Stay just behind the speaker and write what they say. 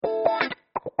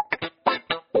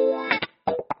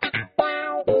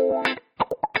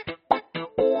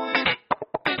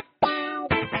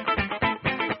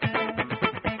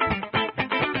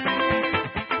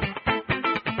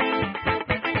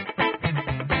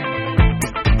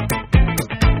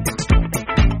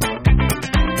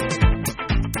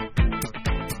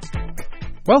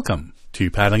Welcome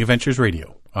to Paddling Adventures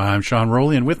Radio. I'm Sean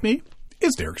Rowley, and with me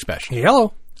is Derek Special. Hey,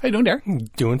 hello. How you doing, Derek?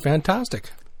 Doing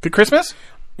fantastic. Good Christmas?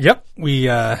 Yep, we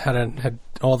had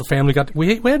all the family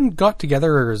we hadn't got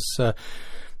together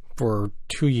for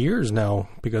 2 years now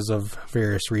because of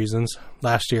various reasons.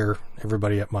 Last year,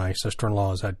 everybody at my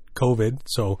sister-in-law's had COVID,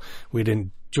 so we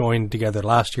didn't join together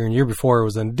last year. And the year before, it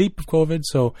was in deep of COVID,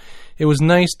 so it was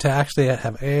nice to actually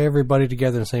have everybody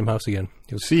together in the same house again.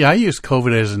 See, I use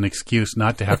COVID as an excuse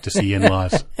not to have to see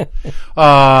in-laws.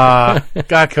 Got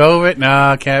COVID?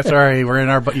 No, can't. Sorry, we're in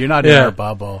our. You're not in our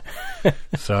bubble.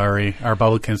 Sorry, our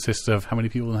bubble consists of how many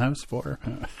people in the house? 4.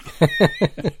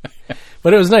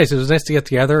 But it was nice. It was nice to get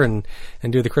together and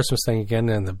do the Christmas thing again,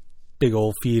 and the big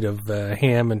old feed of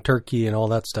ham and turkey and all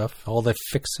that stuff, all the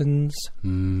fixins.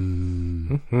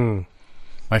 Mm.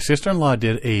 My sister-in-law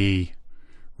did a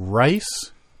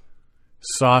rice,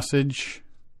 sausage,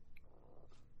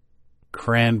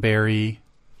 cranberry,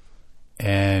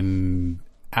 and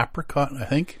apricot, I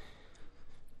think,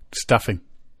 stuffing.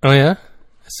 Oh, yeah?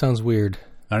 That sounds weird.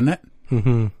 Doesn't it?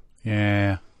 Mm-hmm.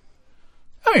 Yeah.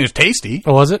 I mean, it was tasty.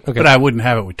 Oh, was it? Okay. But I wouldn't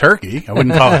have it with turkey. I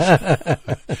wouldn't call it.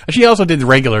 She also did the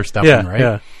regular stuffing,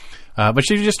 right? Yeah. But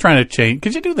she was just trying to change,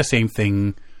 because you do the same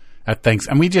thing at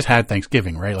Thanksgiving. And we just had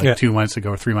Thanksgiving, right? Like 2 months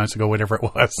ago or 3 months ago, whatever it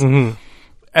was. Mm-hmm.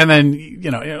 And then,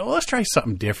 let's try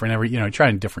something different.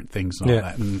 Trying different things and all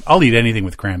that. And I'll eat anything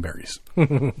with cranberries.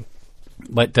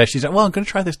 But she said, well, I'm going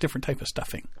to try this different type of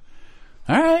stuffing.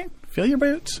 All right. Fill your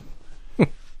boots.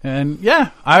 And yeah,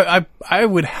 I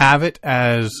would have it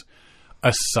as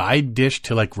a side dish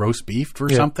to like roast beef or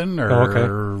something,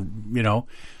 or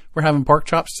we're having pork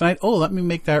chops tonight. Oh, let me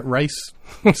make that rice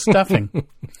stuffing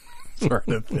sort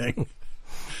of thing.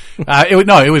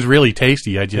 It was really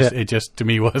tasty. It just to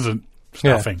me wasn't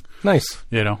stuffing. Yeah. Nice.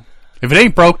 If it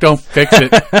ain't broke, don't fix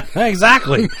it.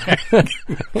 Exactly.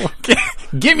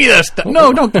 Give me the stuff.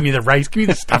 No, don't give me the rice. Give me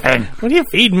the stuffing. What do you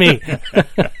feed me?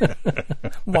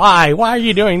 Why? Why are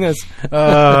you doing this?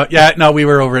 We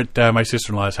were over at my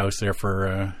sister-in-law's house there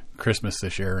for Christmas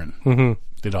this year and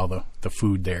did all the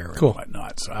food there and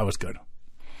whatnot. So that was good.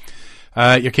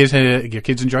 Your kids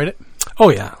enjoyed it? Oh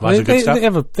yeah, Lots of good stuff.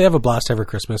 They have a blast every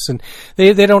Christmas, and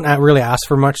they don't really ask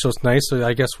for much, so it's nice. So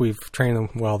I guess we've trained them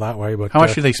well that way. But how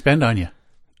much do they spend on you?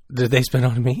 Did they spend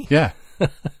on me? Yeah.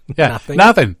 Yeah,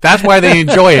 nothing. That's why they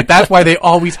enjoy it. That's why they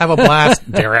always have a blast,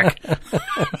 Derek.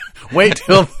 Wait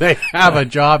till they have a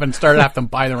job and start having to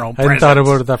buy their own presents. I hadn't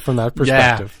thought about it from that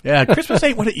perspective. Yeah, Christmas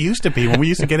ain't what it used to be when we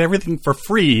used to get everything for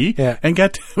free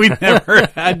and we never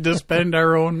had to spend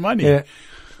our own money.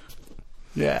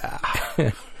 Yeah.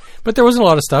 But there wasn't a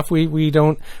lot of stuff. We're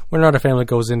not a family that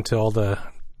goes into all the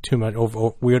too much.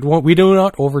 We do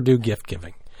not overdo gift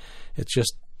giving. It's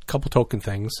just a couple token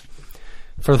things.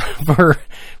 For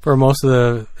most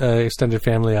of the extended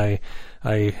family,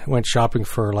 I went shopping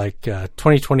for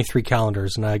 2023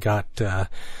 calendars, and I got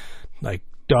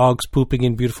dogs pooping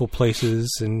in beautiful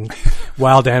places and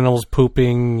wild animals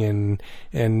pooping and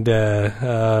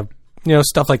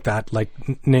stuff like that, like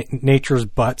nature's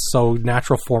butts, so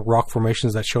natural rock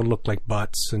formations that look like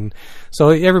butts, and so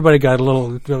everybody got a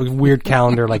little weird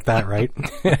calendar like that, right?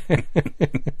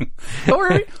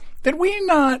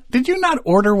 Did you not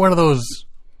order one of those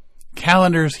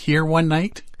calendars here one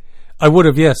night? I would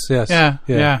have, yes. Yeah.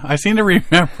 I seem to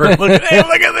remember. Look at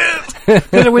this. Because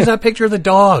there was that picture of the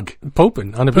dog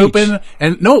pooping on the beach.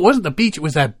 And no, it wasn't the beach. It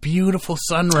was that beautiful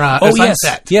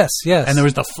sunset. Yes. And there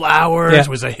was the flowers. Yeah.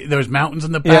 There was mountains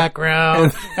in the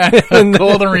background. And the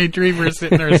golden retriever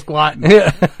sitting there squatting.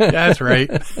 Yeah. That's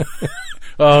right.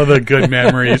 Oh, the good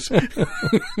memories.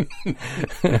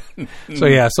 So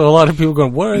a lot of people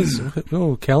going, what is,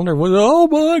 calendar? Oh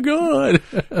my God.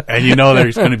 And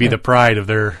there's going to be the pride of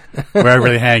wherever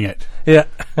they hang it. Yeah.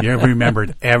 You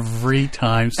remembered every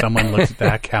time someone looks at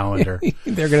that calendar.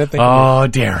 They're going to think, oh,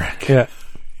 Derek. Yeah.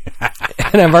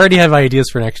 And I've already have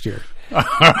ideas for next year.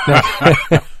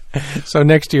 So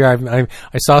next year, I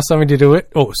saw somebody do it.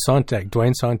 Oh,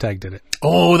 Dwayne Sontag did it.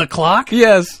 Oh, the clock?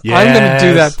 Yes. I'm going to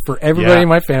do that for everybody in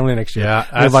my family next year. Yeah.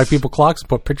 I'm going to buy people clocks and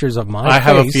put pictures of my face. I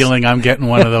have a feeling I'm getting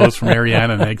one of those from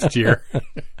Ariana next year.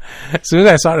 As soon as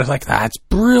I saw it, I was like, that's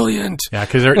brilliant. Yeah,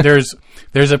 because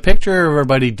there's a picture of our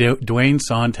buddy Dwayne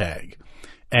Sontag,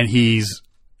 and he's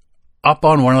up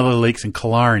on one of the lakes in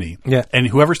Killarney. Yeah. And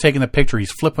whoever's taking the picture,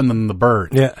 he's flipping them the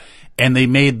bird. Yeah. And they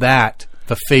made that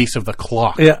the face of the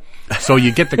clock. Yeah. So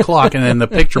you get the clock, and then the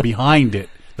picture behind it,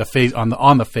 the face on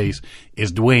the face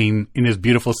is Dwayne in his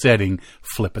beautiful setting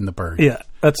flipping the bird. Yeah,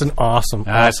 that's an awesome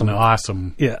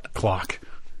clock.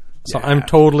 So yeah. I'm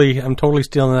totally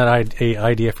stealing that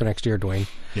idea for next year, Dwayne.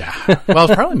 Yeah. Well,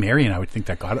 it's probably Mary and I would think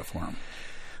that got it for him.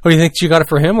 Oh, you think she got it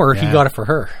for him or he got it for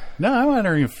her? No, I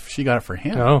wonder if she got it for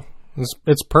him. No,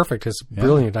 it's perfect. It's a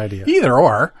brilliant idea. Either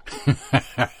or.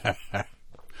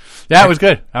 Yeah, it was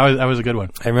good. That was a good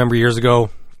one. I remember years ago,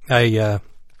 I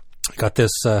got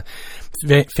this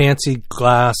fancy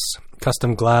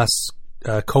custom glass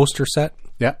coaster set.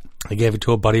 Yeah. I gave it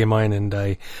to a buddy of mine, and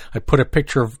I put a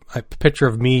picture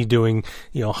of me doing,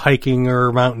 hiking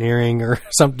or mountaineering or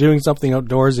doing something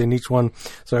outdoors in each one.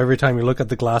 So every time you look at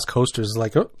the glass coasters, it's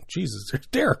like, oh, Jesus, there's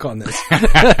Derek on this.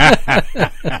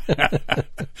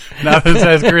 Nothing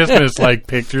says Christmas like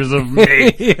pictures of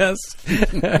me. Yes.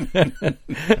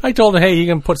 I told him, hey, you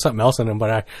can put something else in them,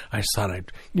 but I just thought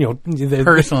I'd,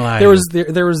 personalize.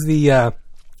 There was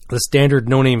the standard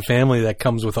no-name family that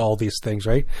comes with all these things,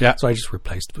 right? Yeah. So I just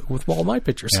replaced it with all my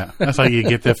pictures. Yeah, that's how you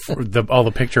get all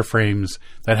the picture frames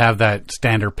that have that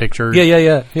standard picture.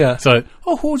 Yeah. So,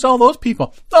 who's all those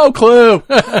people? No clue.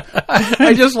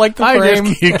 I just like the frame. I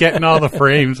just keep getting all the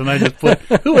frames, and I just put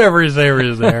whoever is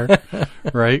there,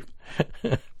 right?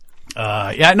 It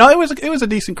was a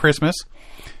decent Christmas.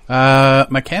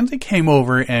 Mackenzie came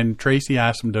over, and Tracy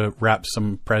asked him to wrap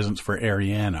some presents for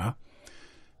Ariana.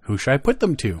 Who should I put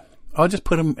them to? I'll just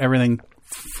put everything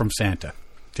from Santa.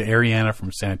 To Ariana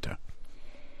from Santa.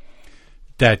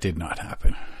 That did not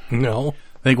happen. No.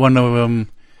 I think one of them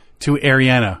to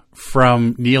Ariana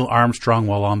from Neil Armstrong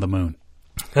while on the moon.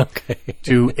 Okay.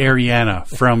 To Ariana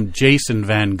from Jason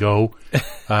Van Gogh,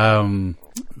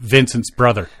 Vincent's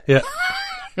brother. Yeah.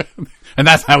 And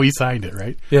that's how he signed it,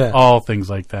 right? Yeah. All things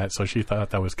like that. So she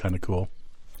thought that was kind of cool.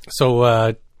 So,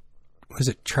 was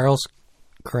it Charles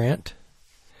Grant?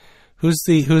 Who's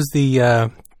the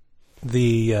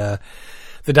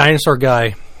dinosaur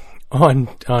guy on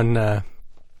the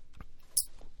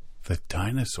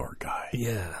dinosaur guy?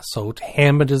 Yeah. So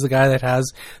Hammond is the guy that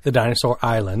has the dinosaur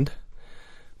island,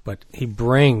 but he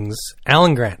brings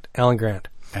Alan Grant. Alan Grant.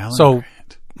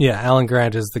 Yeah, Alan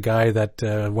Grant is the guy that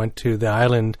went to the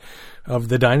island of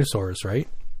the dinosaurs, right?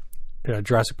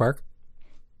 Jurassic Park.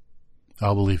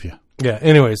 I'll believe you. Yeah.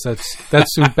 Anyways,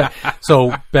 that's who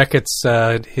so Beckett's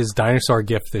his dinosaur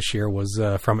gift this year was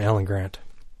from Alan Grant.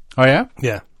 Oh yeah,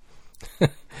 yeah.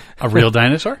 A real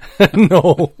dinosaur?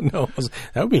 No,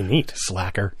 that would be neat.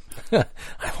 Slacker. I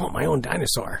want my own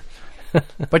dinosaur.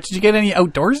 But did you get any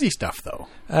outdoorsy stuff though?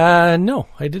 No,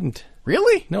 I didn't.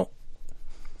 Really? No.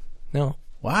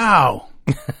 Wow.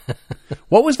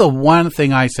 What was the one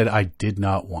thing I said I did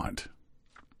not want?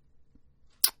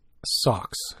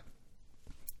 Socks.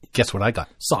 Guess what I got?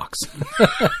 Socks.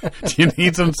 Do you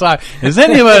need some socks? Does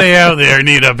anybody out there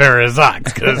need a pair of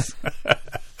socks? Because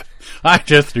I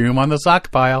just threw them on the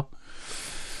sock pile.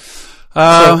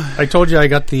 So I told you I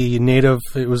got the native.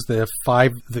 It was the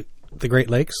Great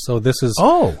Lakes. So this is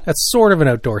that's sort of an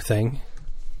outdoor thing.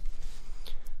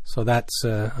 So that's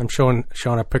I'm showing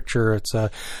a picture. It's I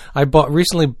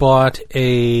recently bought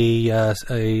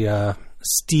a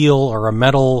steel or a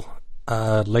metal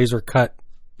laser cut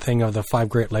thing of the 5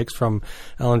 Great Lakes from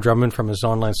Alan Drummond from his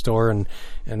online store, and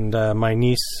my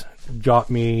niece got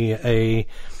me a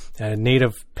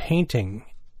native painting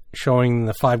showing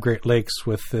the 5 Great Lakes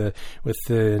with the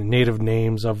native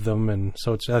names of them, and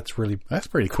so that's pretty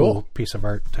cool piece of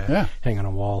art to hang on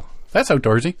a wall. That's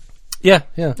outdoorsy. Yeah.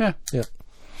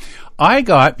 I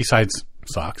got, besides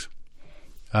socks,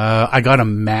 I got a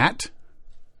mat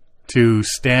to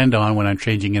stand on when I'm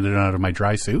changing in and out of my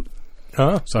dry suit.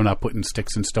 Oh. So I'm not putting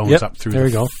sticks and stones up through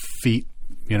the feet,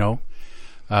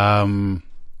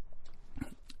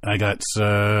 I got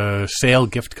a sale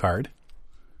gift card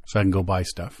so I can go buy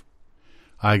stuff.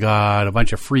 I got a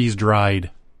bunch of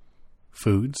freeze-dried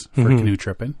foods for canoe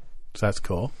tripping, so that's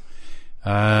cool.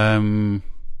 I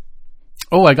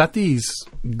got these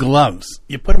gloves.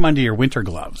 You put them under your winter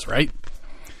gloves, right?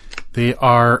 They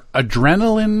are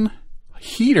adrenaline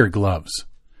heater gloves.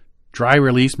 Dry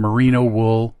release merino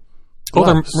wool gloves.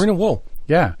 Oh, they're merino wool.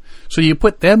 Yeah. So you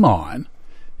put them on,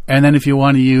 and then if you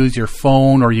want to use your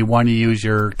phone or you want to use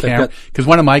your camera, because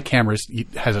one of my cameras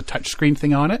has a touch screen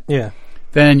thing on it. Yeah.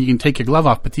 Then you can take your glove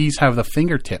off, but these have the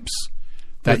fingertips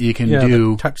that you can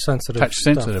do. Touch sensitive. Touch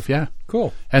sensitive, yeah.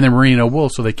 Cool. And they're merino wool,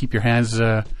 so they keep your hands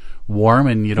warm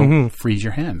and you don't freeze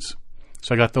your hands.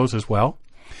 So I got those as well.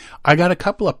 I got a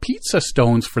couple of pizza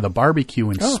stones for the barbecue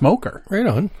and smoker. Right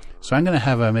on. So I'm going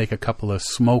to make a couple of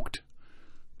smoked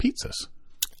pizzas.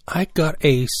 I got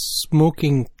a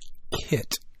smoking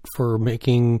kit for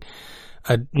making,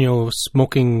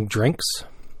 smoking drinks.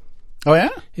 Oh yeah?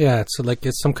 Yeah,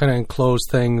 it's some kind of enclosed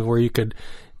thing where you could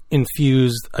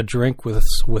infuse a drink with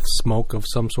smoke of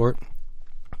some sort.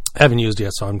 I haven't used it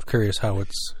yet, so I'm curious how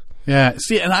it's Yeah.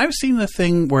 See, and I've seen the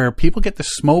thing where people get the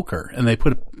smoker and they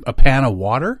put a pan of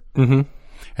water, and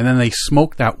then they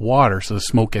smoke that water so the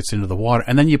smoke gets into the water,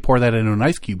 and then you pour that into an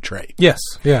ice cube tray. Yes.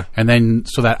 Yeah. And then,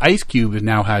 so that ice cube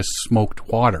now has smoked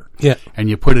water. Yeah. And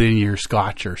you put it in your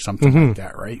scotch or something like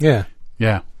that, right? Yeah.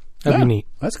 Yeah. That'd be neat.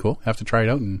 That's cool. Have to try it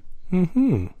out. And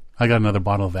I got another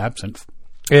bottle of absinthe.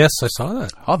 Yes, I saw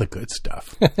that. All the good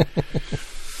stuff.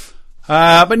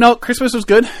 But no, Christmas was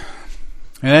good.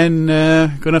 And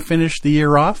then going to finish the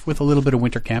year off with a little bit of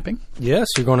winter camping. Yes,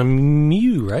 you're going to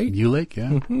Mew, right? Mew Lake,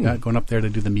 yeah. Yeah, going up there to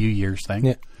do the Mew Years thing.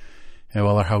 Yeah. Yeah,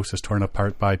 well, our house is torn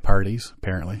apart by parties,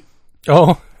 apparently.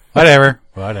 Oh. Whatever.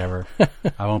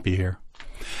 I won't be here.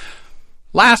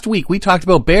 Last week, we talked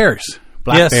about bears.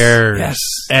 Black bears. Yes.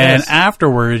 And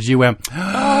afterwards, you went,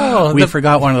 we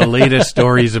forgot one of the latest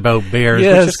stories about bears,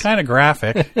 which is kind of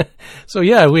graphic. So,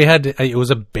 yeah, we had, it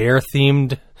was a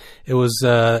bear-themed, it was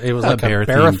like a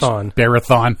bearathon.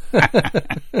 Bearathon.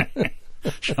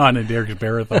 Sean and Derek's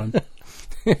bearathon.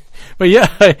 But yeah,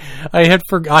 I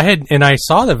had, and I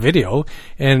saw the video,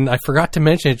 and I forgot to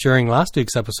mention it during last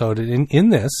week's episode. In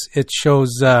this, it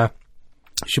shows, you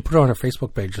should put it on our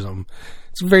Facebook page or something.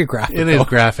 It's very graphic. It is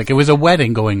graphic. It was a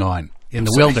wedding going on in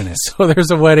the wilderness. So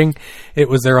there's a wedding. It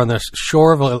was there on the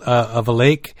shore of a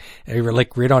lake,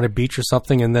 like right on a beach or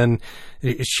something, and then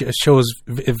it shows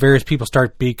various people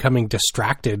start becoming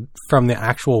distracted from the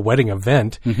actual wedding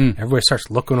event. Everybody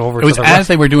starts looking over. It was as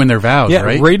they were doing their vows,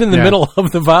 right? Yeah, right in the middle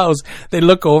of the vows. They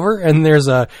look over, and there's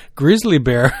a grizzly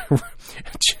bear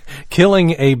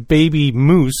killing a baby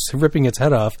moose, ripping its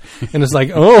head off, and it's like,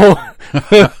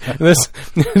 this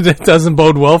doesn't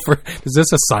bode well for. Is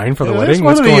this a sign for the wedding?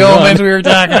 What's going on? One of the omens we were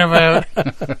talking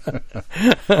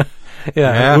about.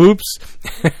 Yeah. Oops.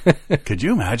 Could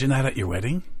you imagine that at your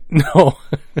wedding? No.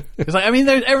 It's like, I mean,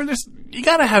 there's you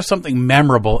got to have something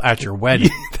memorable at your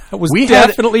wedding. That was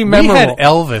definitely memorable. We had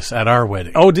Elvis at our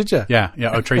wedding. Oh, did you? Yeah.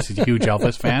 Oh, Tracy's a huge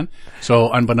Elvis fan.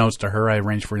 So, unbeknownst to her, I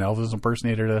arranged for an Elvis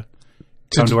impersonator to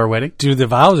come to our wedding. Do the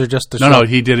vows or just the show? No,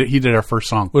 he did it. He did our first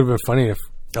song. Would have been funny if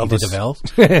Elvis did the vows.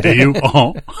 Do you?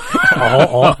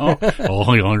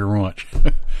 You're much.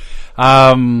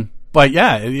 But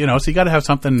yeah, so you got to have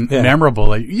something memorable.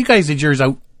 Like, you guys did yours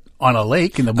out on a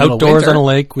lake in the middle of winter. Outdoors on a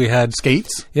lake. We had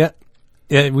skates. Yeah.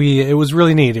 It was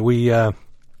really neat.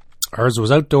 Ours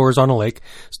was outdoors on a lake,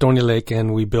 Stony Lake,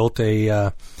 and we built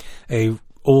a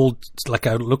old,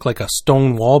 looked like a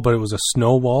stone wall, but it was a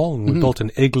snow wall, and we built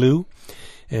an igloo.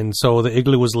 And so the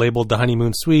igloo was labeled the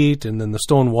honeymoon suite, and then the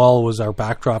stone wall was our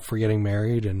backdrop for getting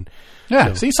married. And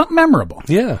see, something memorable.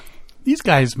 Yeah. These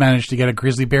guys managed to get a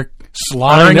grizzly bear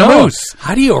slaughtering a moose.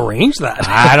 How do you arrange that?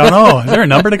 I don't know. Is there a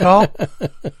number to call?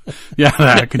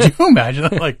 Yeah, could you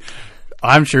imagine? Like,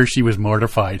 I'm sure she was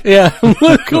mortified. Yeah,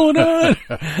 what's going on?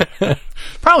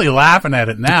 Probably laughing at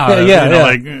it now.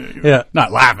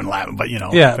 Not laughing, but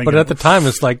Yeah, but at the time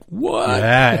it's like, what?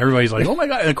 Yeah, everybody's like, oh my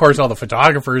God. And of course, all the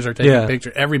photographers are taking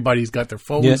pictures. Everybody's got their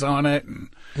phones on it. And,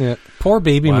 poor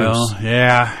baby moose.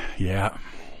 Yeah.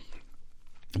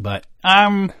 But,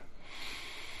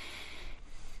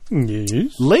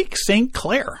 yes. Lake St.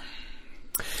 Clair.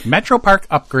 Metro Park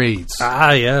upgrades.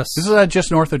 Ah, yes. This is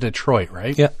just north of Detroit,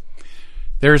 right? Yeah.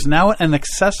 There's now an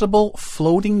accessible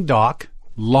floating dock,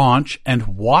 launch,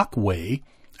 and walkway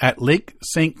at Lake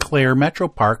St. Clair Metro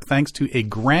Park thanks to a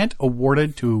grant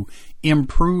awarded to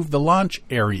improve the launch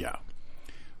area.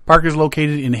 Park is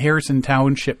located in Harrison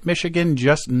Township, Michigan,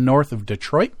 just north of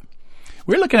Detroit.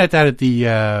 We're looking at that at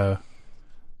the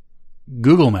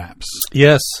Google Maps.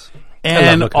 Yes.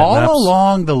 And all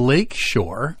along the lake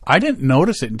shore, I didn't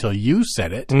notice it until you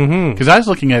said it, because I was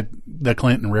looking at the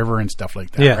Clinton River and stuff like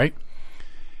that, right?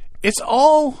 It's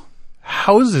all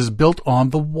houses built on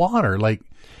the water, like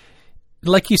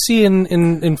you see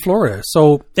in Florida.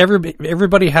 So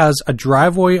everybody has a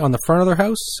driveway on the front of their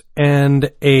house and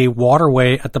a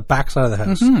waterway at the back side of the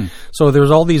house. So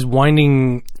there's all these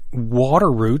winding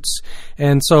water routes,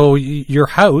 and so your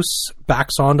house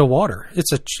backs onto water.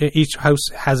 Each house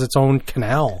has its own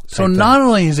canal. So not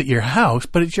only is it your house,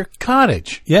 but it's your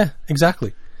cottage. Yeah,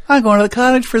 exactly. I'm going to the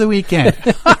cottage for the weekend.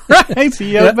 All right,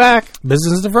 see you back.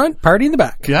 Business in the front, party in the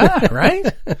back. Yeah,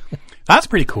 right? That's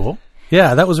pretty cool.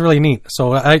 Yeah, that was really neat.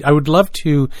 So I would love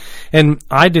to, and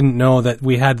I didn't know that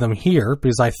we had them here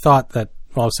because I thought that,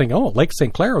 I was thinking, Lake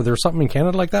St. Clair, there's something in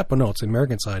Canada like that, but no, it's the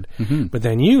American side. But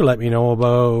then you let me know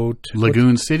about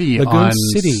Lagoon City on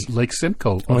Lake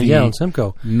Simcoe. On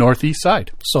Simcoe. Northeast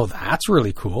side. So that's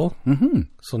really cool.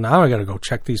 So now I got to go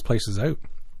check these places out.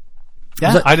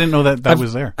 Yeah, I didn't know that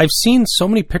was there. I've seen so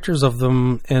many pictures of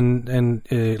them in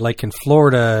like in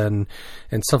Florida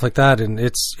and stuff like that, and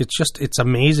it's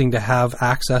amazing to have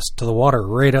access to the water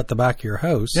right at the back of your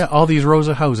house. Yeah, all these rows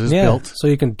of houses built. So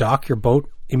you can dock your boat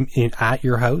at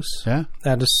your house. Yeah.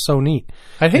 That is so neat.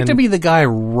 I'd hate to be the guy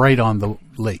right on the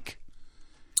lake.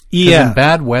 Yeah. In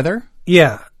bad weather?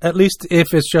 Yeah. At least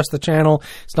if it's just the channel,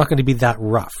 it's not going to be that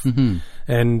rough. Mm-hmm.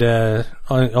 And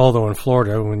although in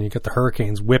Florida, when you get the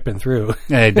hurricanes whipping through,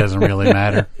 it doesn't really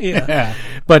matter. Yeah.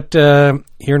 But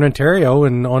here in Ontario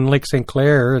and on Lake St.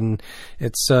 Clair, and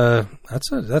it's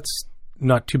that's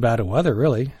not too bad of weather,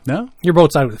 really. No, your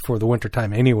boat's out for the winter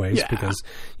time, anyways, because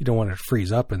you don't want it to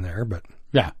freeze up in there. But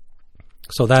yeah,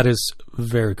 so that is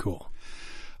very cool.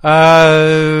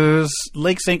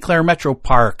 Lake St. Clair Metro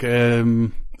Park.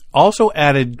 Also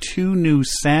added 2 new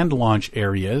sand launch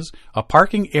areas, a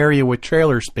parking area with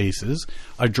trailer spaces,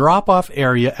 a drop-off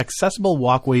area, accessible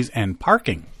walkways, and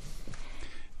parking.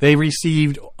 They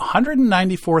received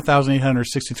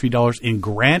 $194,863 in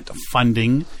grant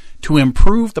funding to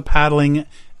improve the paddling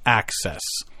access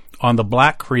on the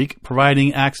Black Creek,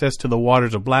 providing access to the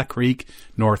waters of Black Creek,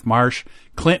 North Marsh,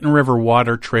 Clinton River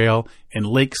Water Trail, and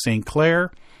Lake St.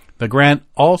 Clair. The grant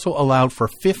also allowed for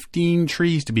 15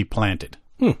 trees to be planted.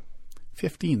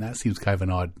 15, that seems kind of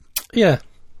an odd. Yeah.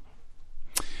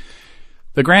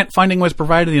 The grant funding was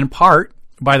provided in part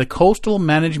by the Coastal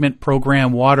Management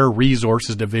Program Water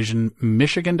Resources Division,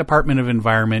 Michigan Department of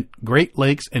Environment, Great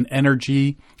Lakes and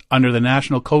Energy under the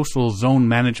National Coastal Zone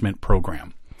Management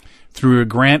Program, through a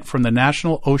grant from the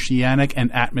National Oceanic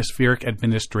and Atmospheric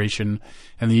Administration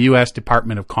and the U.S.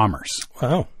 Department of Commerce.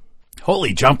 Wow.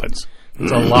 Holy jumpins.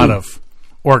 It's a lot of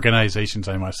organizations,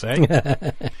 I must say.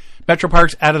 Metro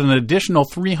Parks added an additional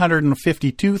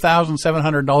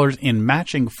 $352,700 in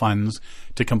matching funds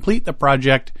to complete the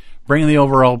project, bringing the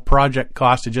overall project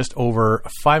cost to just over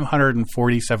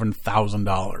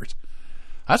 $547,000.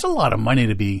 That's a lot of money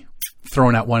to be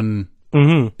thrown at one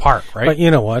park, right? But you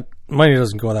know what? Money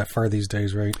doesn't go that far these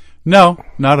days, right? No,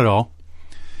 not at all.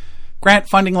 Grant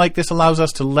funding like this allows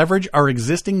us to leverage our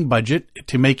existing budget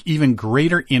to make even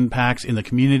greater impacts in the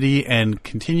community and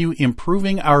continue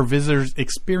improving our visitors'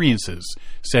 experiences,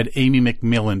 said Amy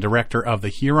McMillan, director of the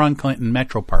Huron-Clinton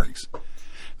Metro Parks.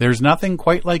 There's nothing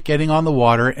quite like getting on the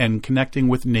water and connecting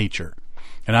with nature.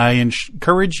 And I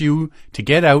encourage you to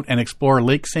get out and explore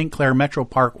Lake St. Clair Metro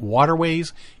Park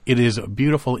waterways. It is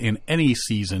beautiful in any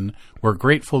season. We're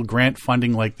grateful grant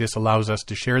funding like this allows us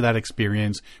to share that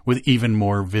experience with even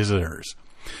more visitors.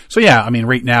 So yeah, I mean,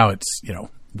 right now it's,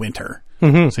 winter.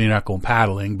 So you're not going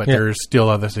paddling, but there's still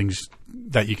other things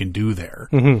that you can do there,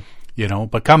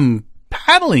 but come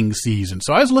paddling season.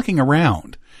 So I was looking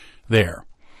around there.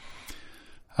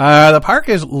 The park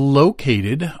is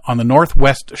located on the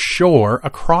northwest shore,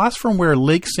 across from where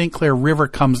Lake St. Clair River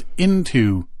comes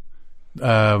into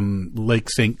Lake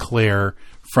St. Clair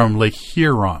from Lake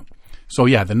Huron. So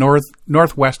yeah, the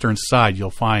northwestern side, you'll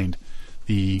find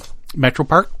the Metro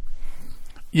Park.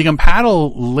 You can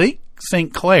paddle Lake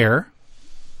St. Clair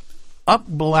up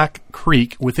Black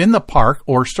Creek within the park,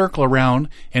 or circle around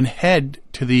and head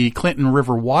to the Clinton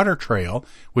River Water Trail,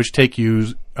 which take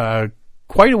you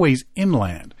quite a ways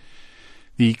inland.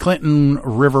 The Clinton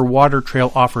River Water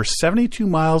Trail offers 72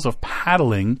 miles of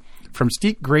paddling from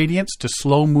steep gradients to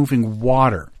slow-moving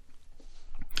water.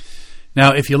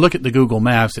 Now, if you look at the Google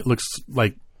Maps, it looks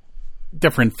like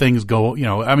different things go,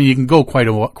 you can go quite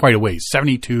a ways,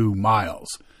 72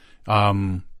 miles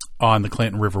on the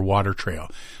Clinton River Water Trail.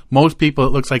 Most people,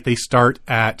 it looks like they start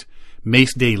at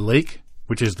Mace Day Lake,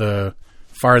 which is the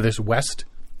farthest west,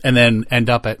 and then end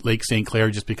up at Lake St. Clair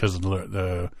just because of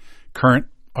the current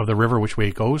of the river, which way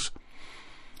it goes.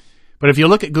 But if you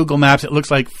look at Google Maps, it looks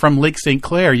like from Lake St.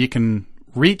 Clair, you can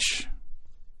reach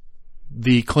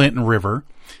the Clinton River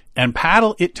and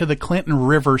paddle it to the Clinton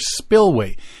River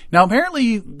Spillway. Now,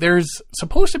 apparently, there's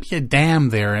supposed to be a dam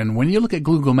there, and when you look at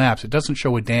Google Maps, it doesn't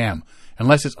show a dam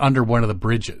unless it's under one of the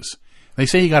bridges. They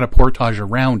say you got a portage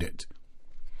around it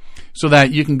so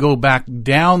that you can go back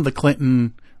down the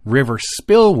Clinton River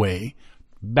Spillway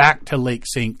back to Lake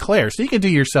St. Clair. So you can do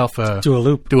yourself do a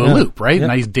loop, loop, right? Yeah.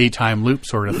 Nice daytime loop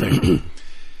sort of thing.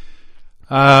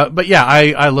 But yeah,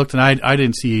 I looked and I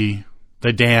didn't see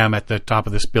the dam at the top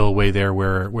of the spillway there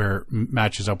where it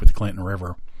matches up with the Clinton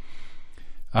River.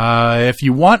 If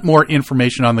you want more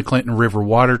information on the Clinton River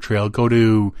Water Trail, go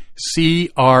to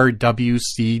crwc.org.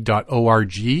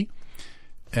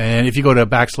 And if you go to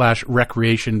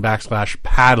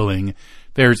 /recreation/paddling,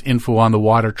 there's info on the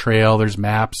water trail, there's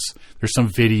maps, there's some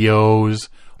videos,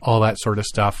 all that sort of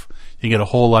stuff. You can get a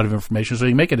whole lot of information. So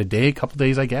you can make it a couple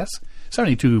days, I guess.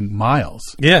 72 miles.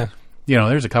 Yeah.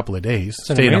 there's a couple of days.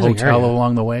 an Stay in a amazing hotel area.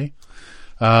 along the way.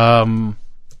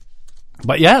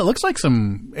 But yeah, it looks like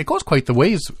it goes quite the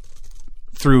ways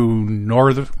through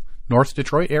North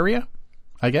Detroit area,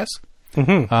 I guess.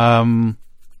 Mm-hmm.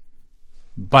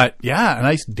 But yeah, a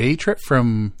nice day trip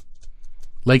from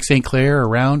Lake St. Clair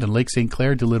around, and Lake St.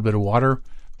 Clair, do a little bit of water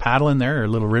paddling there, or a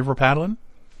little river paddling.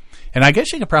 And I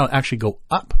guess you could probably actually go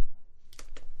up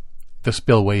the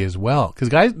spillway as well. Because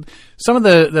guys, some of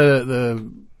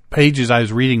the pages I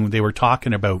was reading, they were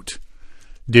talking about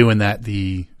doing that,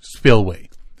 the spillway,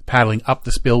 paddling up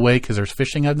the spillway, because there's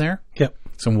fishing out there. Yep.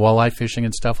 Some walleye fishing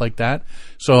and stuff like that.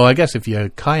 So I guess if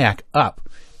you kayak up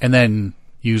and then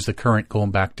use the current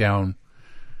going back down,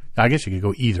 I guess you could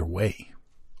go either way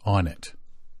on it.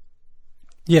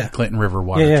 Yeah. Clinton River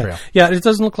Water Trail. Yeah, it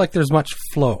doesn't look like there's much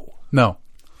flow. No,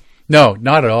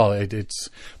 not at all.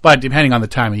 But depending on the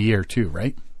time of year too,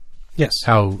 right? Yes.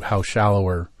 How shallow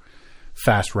or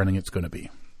fast running it's going to be.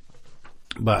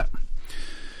 But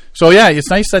so yeah, it's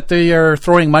nice that they are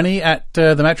throwing money at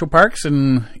the Metro Parks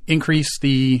and increase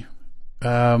the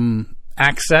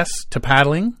access to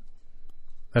paddling.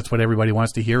 That's what everybody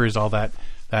wants to hear, is all that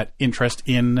interest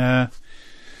in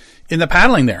the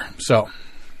paddling there. So,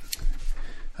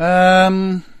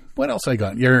 what else I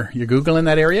got? You're Googling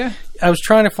that area? I was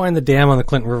trying to find the dam on the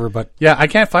Clinton River, but Yeah, I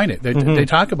can't find it. They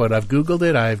talk about it. I've Googled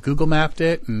it. I've Google mapped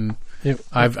it, and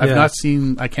I've not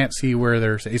seen. I can't see where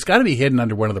there's. It's got to be hidden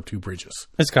under one of the two bridges,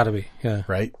 it's got to be. Yeah.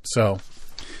 right? So,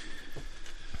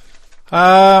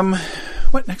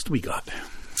 what next we got?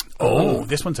 Oh,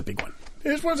 this one's a big one.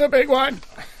 This one's a big one.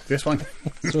 This one.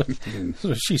 That's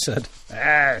what she said.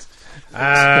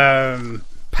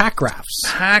 Pack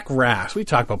rafts. We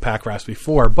talked about pack rafts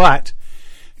before, but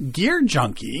Gear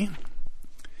Junkie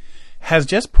has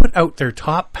just put out their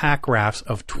top pack rafts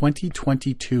of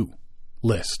 2022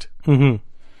 list. Mm-hmm.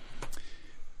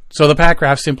 So the pack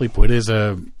raft, simply put, is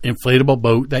a inflatable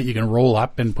boat that you can roll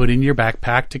up and put in your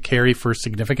backpack to carry for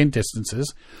significant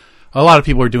distances. A lot of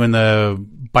people are doing the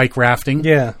bike rafting.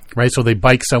 Yeah. Right? So they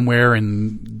bike somewhere,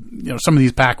 and some of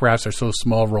these pack rafts are so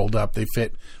small rolled up, they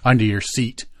fit under your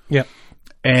seat. Yep.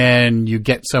 And you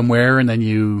get somewhere, and then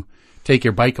you take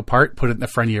your bike apart, put it in the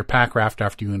front of your pack raft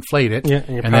after you inflate it, Yeah,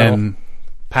 and you then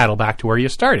paddle back to where you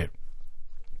started.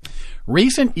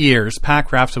 Recent years,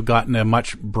 pack rafts have gotten a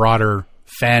much broader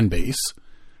fan base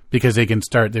because they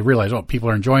realize, people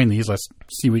are enjoying these. Let's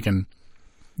see if we can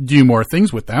do more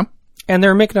things with them. And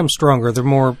they're making them stronger. They're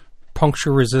more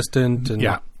puncture resistant. And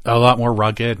Yeah, a lot more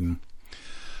rugged. And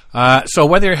so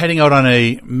whether you're heading out on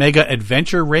a mega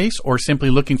adventure race or simply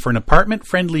looking for an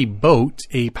apartment-friendly boat,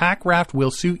 a pack raft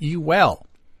will suit you well.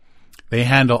 They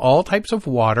handle all types of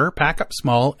water, pack up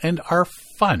small, and are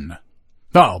fun.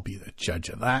 I'll be the judge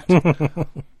of that.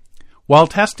 While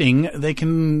testing, they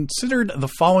considered the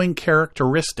following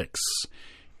characteristics: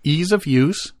 ease of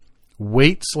use,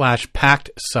 weight/packed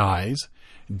size,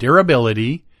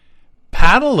 durability,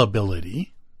 paddleability.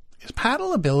 Is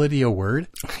paddleability a word?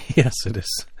 Yes, it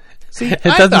is. See, It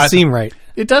doesn't seem right.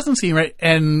 It doesn't seem right.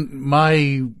 And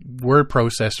my word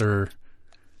processor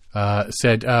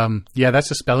said, yeah, that's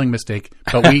a spelling mistake,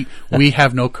 but we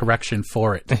have no correction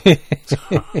for it.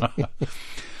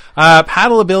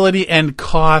 Paddleability and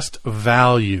cost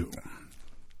value.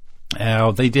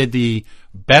 They did the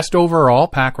best overall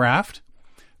pack raft,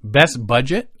 best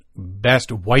budget,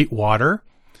 best whitewater,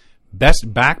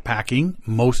 best backpacking,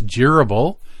 most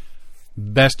durable,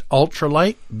 best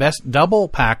ultralight, best double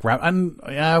pack raft.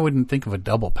 I wouldn't think of a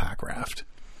double pack raft.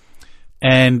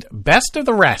 And best of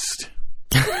the rest.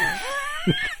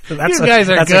 You guys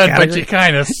are good, but you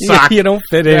kind of suck. You don't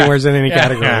fit anywhere in any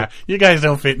category. Yeah. You guys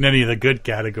don't fit in any of the good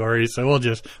categories, so we'll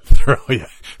just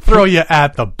throw you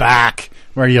at the back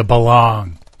where you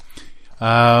belong.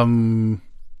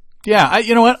 Yeah,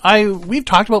 you know what? We've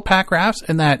talked about pack rafts,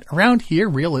 and that around here,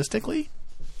 realistically,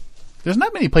 there's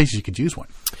not many places you could use one.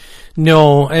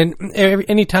 No, and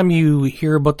anytime you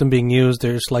hear about them being used,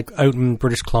 there's like out in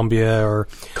British Columbia or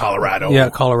Colorado. Yeah,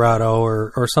 Colorado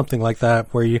or something like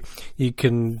that, where you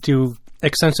can do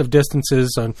extensive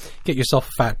distances and get yourself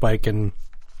a fat bike, and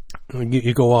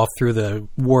you go off through the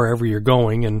wherever you're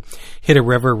going and hit a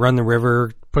river, run the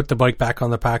river, put the bike back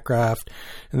on the pack raft,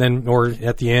 and then, or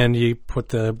at the end, you put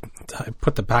the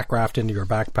pack raft into your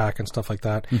backpack and stuff like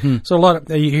that. Mm-hmm. So a lot of,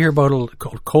 you hear about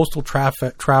coastal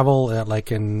travel,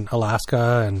 like in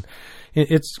Alaska, and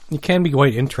it can be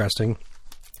quite interesting.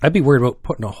 I'd be worried about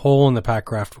putting a hole in the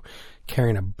pack raft,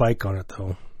 carrying a bike on it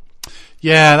though.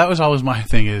 Yeah, that was always my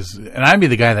thing and I'd be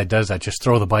the guy that does that. Just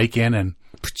throw the bike in and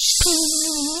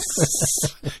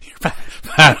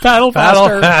Paddle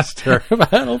faster.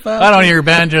 Paddle faster. I don't hear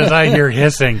banjos, I hear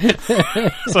hissing.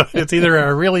 So it's either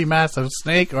a really massive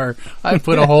snake or I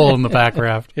put a hole in the pack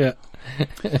raft. Yeah.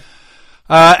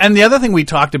 And the other thing we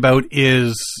talked about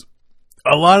is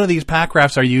a lot of these pack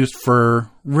rafts are used for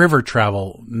river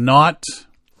travel, not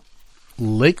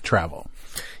lake travel.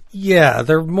 Yeah,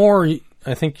 they're more...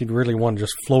 I think you'd really want to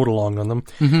just float along on them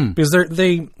because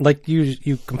they like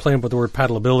you complain about the word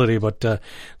paddleability, but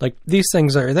like these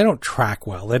things they don't track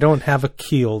well. They don't have a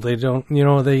keel. They don't.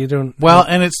 Well,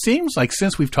 and it seems like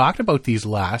since we've talked about these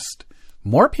last,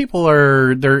 more people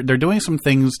are they're doing some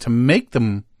things to make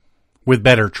them with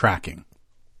better tracking,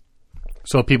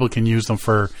 so people can use them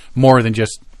for more than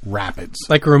just rapids,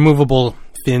 like removable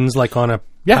fins, like on a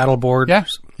paddleboard.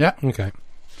 Yeah. Okay.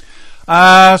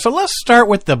 So let's start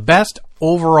with the best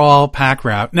overall pack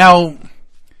raft. Now,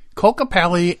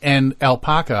 Kokopelli and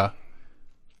Alpaca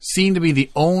seem to be the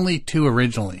only two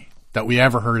originally that we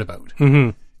ever heard about.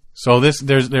 Mm-hmm. So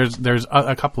there's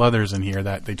a couple others in here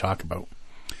that they talk about.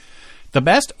 The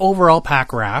best overall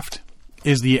pack raft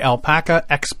is the Alpaca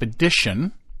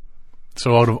Expedition.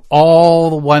 So out of all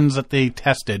the ones that they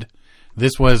tested,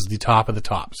 this was the top of the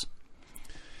tops.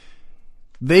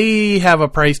 They have a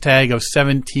price tag of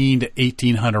 $1,700 to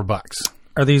 $1,800.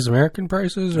 Are these American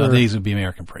prices? Or? These would be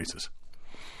American prices.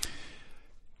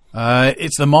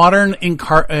 It's the modern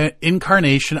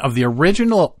incarnation of the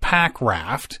original pack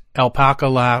raft.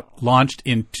 Alpaca launched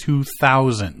in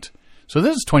 2000. So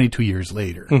this is 22 years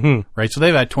later, right? So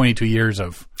they've had 22 years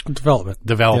of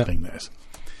developing this.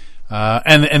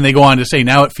 And they go on to say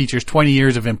now it features 20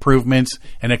 years of improvements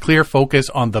and a clear focus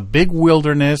on the big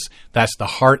wilderness that's the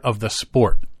heart of the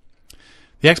sport.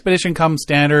 The Expedition comes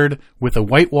standard with a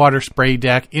whitewater spray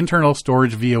deck, internal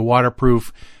storage via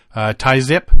waterproof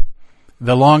tie-zip,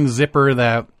 the long zipper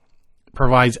that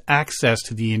provides access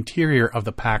to the interior of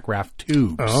the pack raft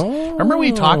tubes. Oh. Remember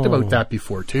we talked about that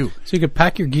before too. So you could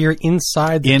pack your gear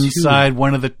inside the tube.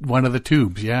 one of the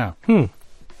tubes, yeah. You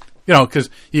know,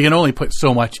 because you can only put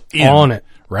so much on it,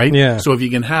 right? Yeah. So if you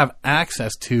can have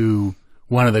access to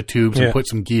one of the tubes and put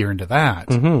some gear into that,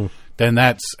 then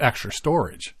that's extra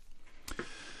storage.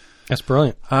 That's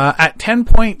brilliant. At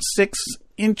 10.6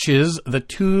 inches, the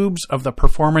tubes of the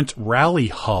Performance Rally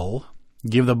hull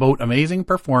give the boat amazing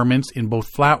performance in both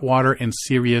flat water and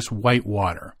serious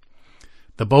whitewater.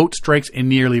 The boat strikes a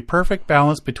nearly perfect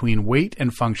balance between weight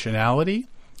and functionality.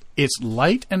 It's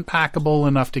light and packable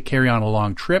enough to carry on a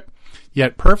long trip,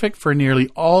 yet perfect for nearly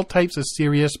all types of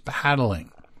serious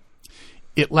paddling.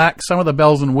 It lacks some of the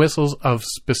bells and whistles of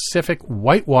specific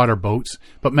whitewater boats,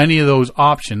 but many of those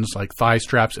options, like thigh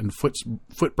straps and foot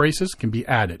braces, can be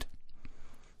added.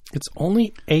 It's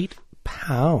only 8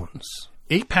 pounds.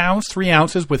 8 pounds, 3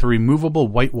 ounces with a removable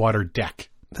whitewater deck.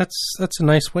 That's a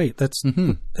nice weight. That's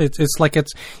it's like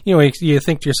it's you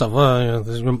think to yourself,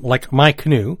 this is like my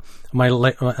canoe. I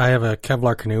have a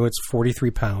Kevlar canoe. It's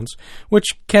 43 pounds, which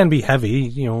can be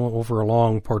heavy, over a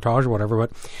long portage or whatever.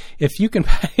 But if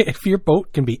your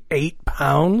boat can be 8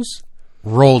 pounds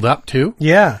rolled up too,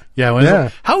 yeah.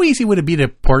 How easy would it be to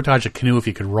portage a canoe if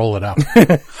you could roll it up,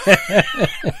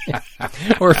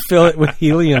 or fill it with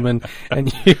helium and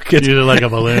you could use it like a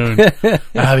balloon?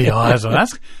 That'd be awesome.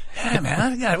 Yeah,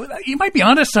 man, you might be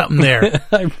onto something there.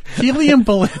 Helium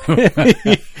balloon.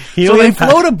 So they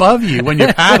float above you when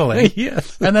you're paddling.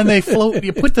 Yes. And then they float,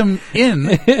 you put them in,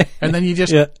 and then you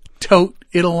just tote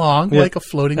it along like a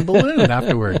floating balloon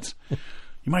afterwards.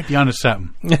 You might be onto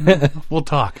something. We'll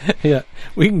talk. Yeah.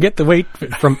 We can get the weight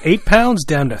from 8 pounds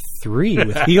down to 3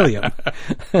 with helium.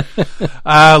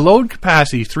 Load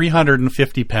capacity,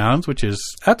 350 pounds, which is...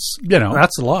 That's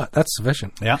a lot. That's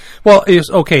sufficient. Yeah. Well,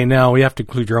 now we have to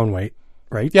include your own weight,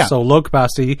 right? Yeah. So load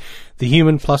capacity, the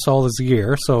human plus all his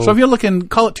gear. So if you're looking,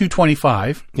 call it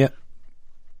 225. Yeah.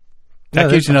 That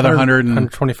gives you another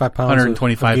 125 pounds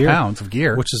 125 pounds of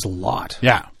gear. Which is a lot.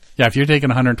 Yeah. Yeah, if you're taking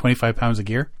 125 pounds of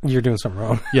gear, you're doing something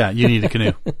wrong. Yeah, you need a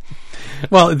canoe.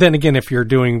 Well, then again, if you're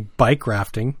doing bike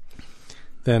rafting,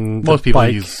 then most people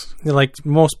use... Like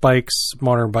most bikes,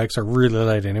 modern bikes are really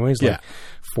light anyways. Like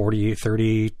 40,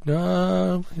 30...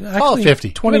 actually,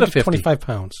 50. 20 to 50. 25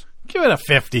 pounds. Give it a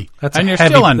 50. And you're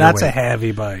still underweight. That's a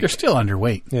heavy bike. You're still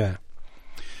underweight. Yeah.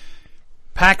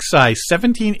 Pack size,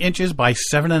 17 inches by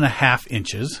 7.5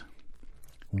 inches.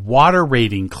 Water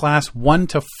rating, class 1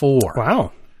 to 4.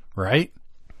 Wow. Right?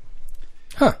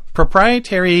 Huh.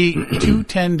 Proprietary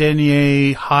 210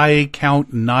 denier high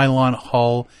count nylon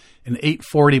hull and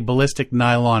 840 ballistic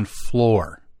nylon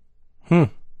floor. So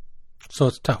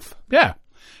it's tough. Yeah.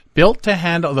 Built to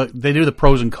handle, they do the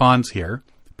pros and cons here.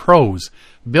 Pros,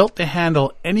 built to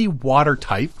handle any water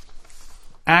type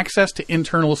access to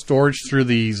internal storage through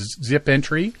the zip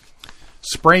entry,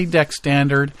 spray deck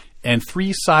standard, and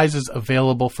 3 sizes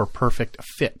available for perfect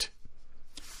fit.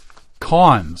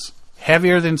 Cons: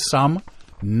 heavier than some,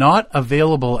 not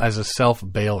available as a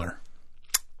self-bailer.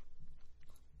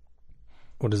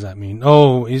 What does that mean?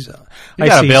 Oh, You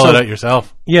gotta bail it out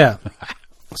yourself. Yeah.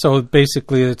 So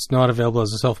basically, it's not available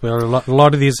as a self-bailer. A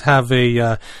lot of these have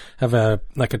a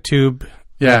like a tube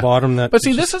at the bottom that. But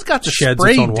see, this has got the sheds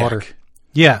spray its own deck. water.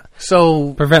 Yeah.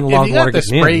 So Prevent if log you got water the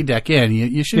getting spray in. deck in,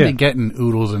 you should be getting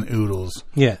oodles and oodles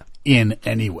Yeah. in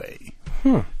anyway.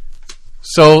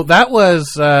 So that was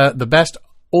the best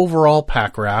overall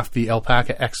pack raft, the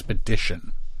Alpaca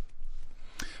Expedition.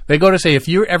 They go to say if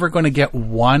you're ever going to get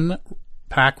one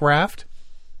pack raft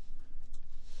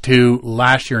to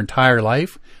last your entire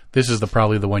life, this is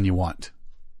probably the one you want.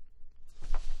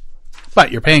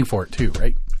 But you're paying for it too,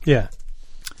 right? Yeah.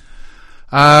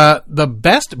 The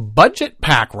best budget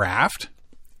pack raft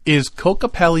is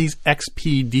Kokopelli's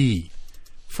XPD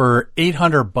for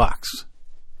 $800.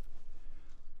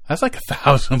 That's like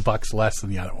 $1,000 less than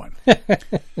the other one.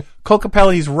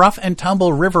 Kokopelli's Rough and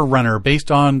Tumble River Runner,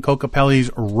 based on Kokopelli's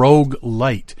Rogue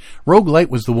Light. Rogue Light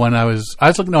was the one I was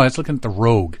looking at the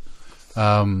Rogue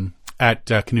at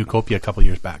Canoecopia a couple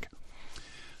years back.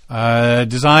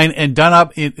 Designed and done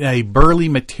up in a burly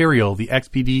material, the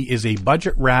XPD is a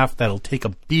budget raft that'll take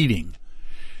a beating.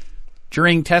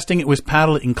 During testing, it was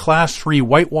paddled in Class 3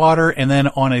 whitewater and then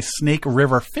on a Snake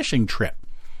River fishing trip.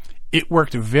 It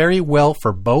worked very well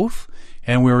for both,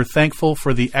 and we were thankful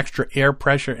for the extra air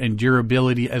pressure and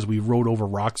durability as we rode over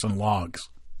rocks and logs.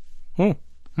 So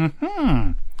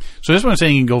this one's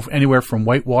saying you can go anywhere from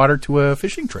whitewater to a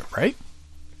fishing trip, right?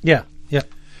 Yeah. Yeah.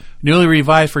 Newly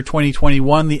revised for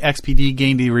 2021, the XPD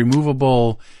gained a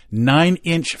removable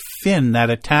 9-inch fin that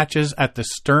attaches at the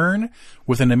stern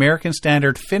with an American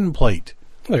standard fin plate.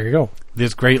 There you go.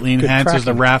 This greatly enhances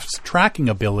the raft's tracking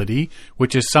ability,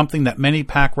 which is something that many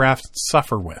pack rafts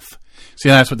suffer with. See,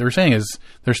 that's what they were saying, is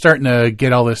they're starting to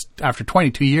get all this, after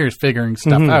 22 years, figuring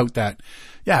stuff out that,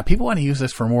 yeah, people want to use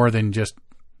this for more than just,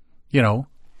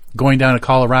 going down a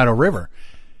Colorado River.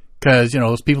 Because,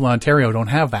 those people in Ontario don't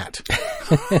have that.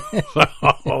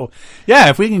 So, yeah,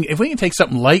 if we can take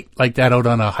something light like that out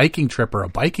on a hiking trip or a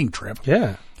biking trip,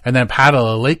 Yeah. and then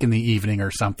paddle a lake in the evening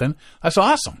or something, that's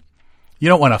awesome. You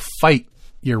don't want to fight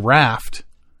your raft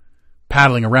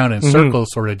paddling around in circles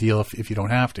sort of deal if you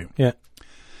don't have to. Yeah.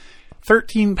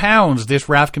 13 pounds. This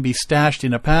raft can be stashed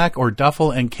in a pack or duffel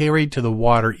and carried to the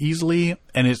water easily,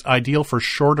 and is ideal for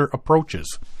shorter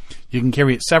approaches. You can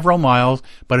carry it several miles,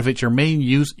 but if it's your main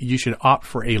use, you should opt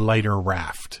for a lighter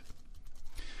raft.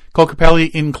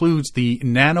 Kokopelli includes the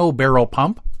Nano Barrel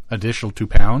Pump, additional 2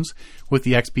 pounds, with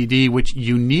the XPD, which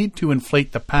you need to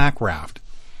inflate the pack raft.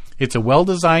 It's a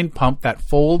well-designed pump that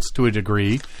folds to a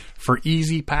degree for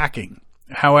easy packing.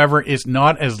 However, it's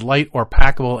not as light or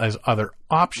packable as other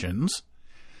options.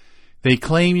 They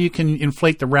claim you can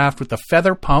inflate the raft with the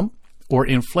feather pump or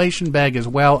inflation bag as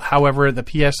well. However, the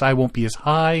PSI won't be as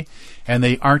high, and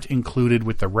they aren't included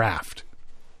with the raft.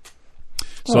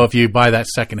 So if you buy that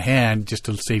secondhand just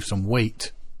to save some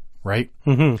weight, right?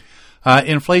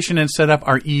 Inflation and setup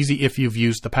are easy if you've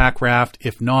used the pack raft.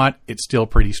 If not, it's still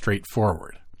pretty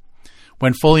straightforward.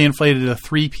 When fully inflated to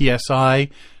 3 PSI,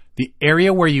 the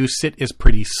area where you sit is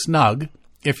pretty snug.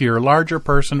 If you're a larger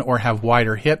person or have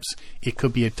wider hips, it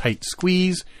could be a tight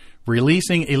squeeze.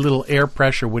 Releasing a little air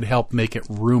pressure would help make it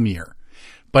roomier.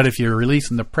 But if you're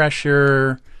releasing the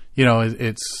pressure,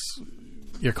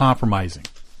 you're compromising.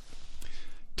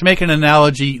 To make an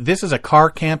analogy, this is a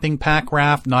car camping pack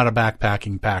raft, not a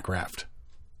backpacking pack raft.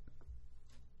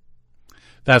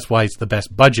 That's why it's the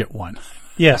best budget one.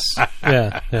 Yes.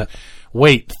 Yeah. Yeah.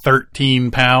 Weight,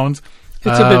 13 pounds.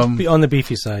 It's a bit on the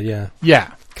beefy side, yeah.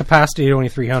 Yeah. Capacity, only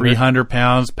 300. 300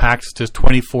 pounds. Packs to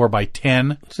 24 by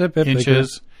 10 It's a bit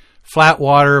inches. Bigger. Flat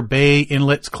water, bay,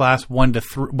 inlets, class 1 to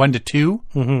 2.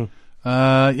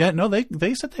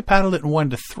 They said they paddled it in 1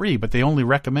 to 3, but they only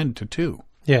recommend to 2.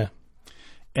 Yeah.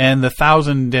 And the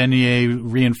 1000 denier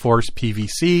reinforced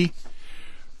PVC.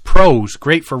 Pros,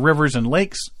 great for rivers and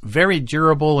lakes. Very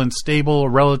durable and stable,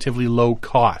 relatively low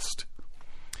cost.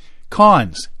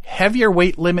 Cons, heavier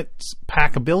weight limits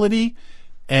packability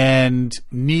and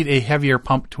need a heavier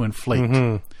pump to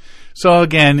inflate. So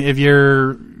again, if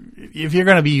you're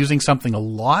going to be using something a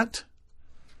lot,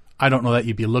 I don't know that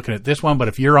you'd be looking at this one, but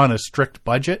if you're on a strict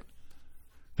budget,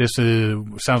 this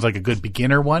sounds like a good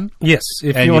beginner one. Yes,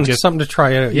 if you want something to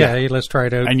try out, let's try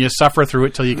it out. And you suffer through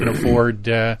it till you can afford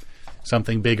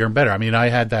something bigger and better. I mean, I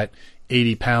had that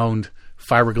 80-pound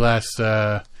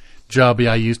fiberglass job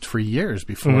I used for years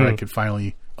before I could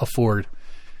finally afford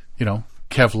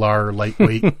Kevlar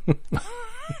lightweight.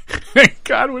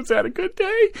 God, was that a good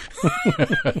day?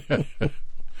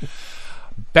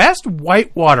 Best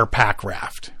whitewater pack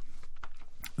raft.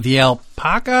 The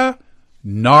Alpaca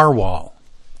Narwhal.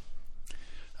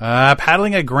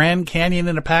 Paddling a Grand Canyon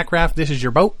in a pack raft. This is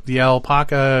your boat. The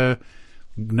Alpaca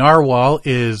Narwhal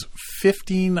is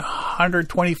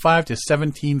 $1,525 to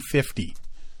 $1,750.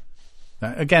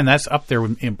 Again, that's up there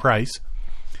in price.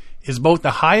 Is both the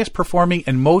highest performing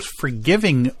and most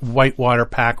forgiving whitewater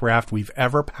pack raft we've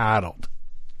ever paddled.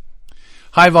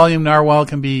 High volume Narwhal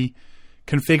can be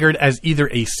configured as either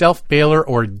a self-bailer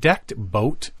or decked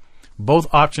boat.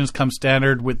 Both options come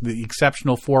standard with the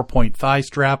exceptional 4-point thigh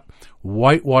strap,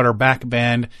 whitewater back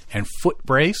band, and foot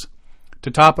brace.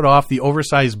 To top it off, the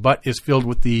oversized butt is filled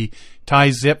with the tie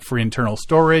zip for internal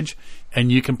storage,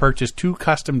 and you can purchase 2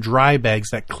 custom dry bags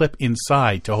that clip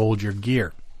inside to hold your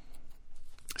gear.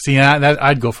 See,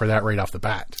 I'd go for that right off the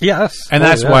bat. Yes. And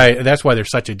that's why there's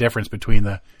such a difference between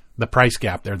the price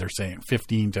gap there. They're saying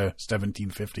 $1,500 to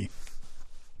 $1,750.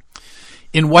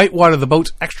 In whitewater, the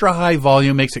boat's extra high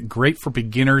volume makes it great for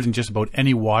beginners in just about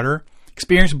any water.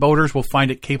 Experienced boaters will find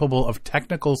it capable of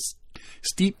technical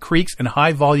steep creeks and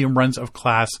high volume runs of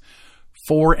class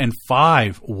 4 and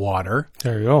 5 water.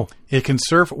 There you go. It can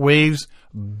surf waves,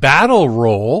 battle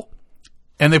roll,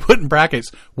 and they put in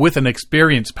brackets, with an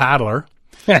experienced paddler.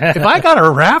 If I got a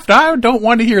raft, I don't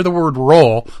want to hear the word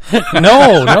roll.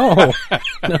 No.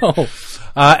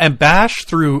 And bash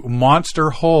through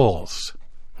monster holes.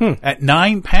 At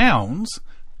 9 pounds,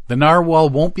 the Narwhal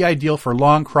won't be ideal for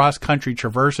long cross-country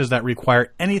traverses that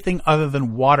require anything other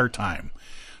than water time.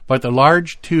 But the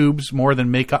large tubes more than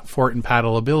make up for it in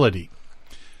paddleability.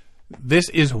 This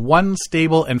is one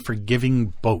stable and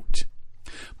forgiving boat.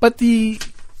 But the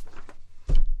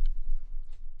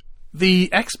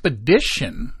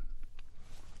Expedition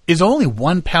is only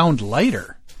 1 pound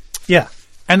lighter. Yeah.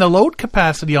 And the load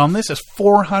capacity on this is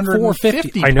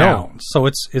 450 I know. pounds. So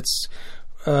it's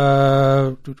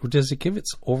does it give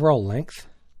its overall length?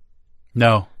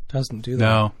 No. Doesn't do that.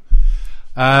 No.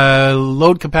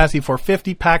 Load capacity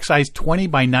 450, pack size 20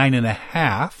 by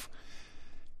 9.5.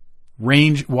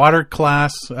 Range water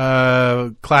class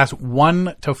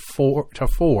 1 to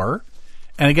 4.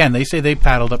 And again, they say they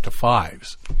paddled up to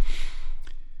 5s.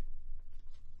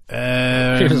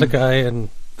 Here's a guy, and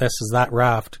this is that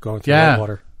raft going through that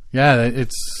water. Yeah,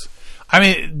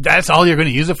 that's all you're going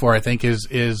to use it for, I think, is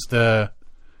the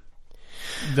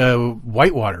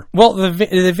whitewater. Well,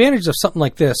 the advantage of something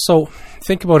like this, so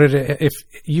think about it, if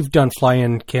you've done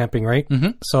fly-in camping, right?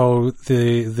 Mm-hmm. So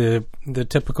the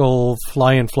typical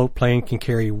fly-in float plane can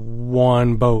carry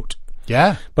one boat.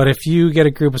 Yeah. But if you get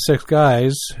a group of 6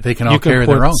 guys, they can all carry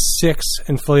their own. 6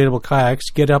 inflatable kayaks,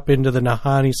 get up into the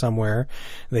Nahanni somewhere,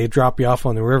 they drop you off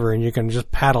on the river, and you can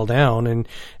just paddle down, and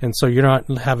so you're not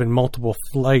having multiple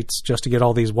flights just to get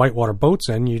all these whitewater boats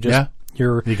in. You just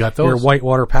you got those. Your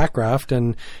whitewater pack raft,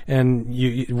 and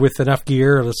you with enough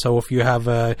gear. So if you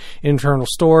have internal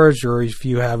storage, or if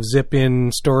you have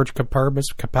zip-in storage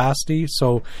capacity,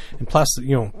 so and plus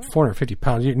 450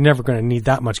 pounds, you're never going to need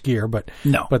that much gear. But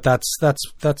no, but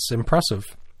that's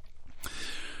impressive.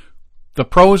 The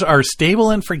pros are stable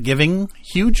and forgiving,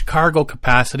 huge cargo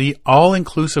capacity,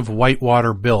 all-inclusive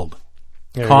whitewater build.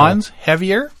 Cons,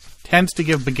 heavier, tends to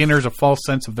give beginners a false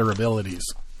sense of their abilities.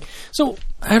 So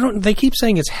they keep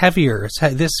saying it's heavier.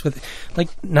 This with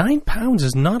 9 pounds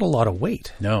is not a lot of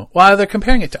weight. No. Well, they're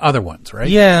comparing it to other ones, right?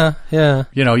 Yeah.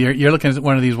 You're looking at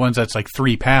one of these ones that's like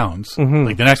 3 pounds. Mm-hmm.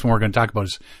 Like the next one we're going to talk about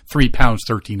is 3 pounds,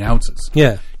 13 ounces.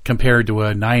 Yeah. Compared to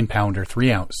a 9 pounder,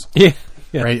 3 ounce. Yeah.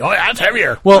 Right. Oh, that's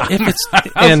heavier. Well, if it's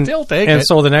I'll still take it. And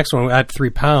so the next one at 3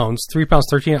 pounds,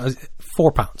 13 ounces,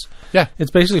 4 pounds. Yeah.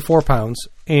 It's basically 4 pounds,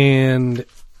 and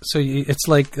so it's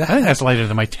like I think that's lighter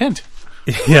than my tent.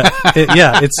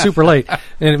 It's super light,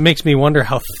 and it makes me wonder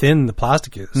how thin the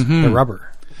plastic is, the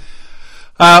rubber.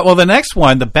 Well, the next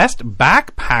one, the best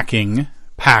backpacking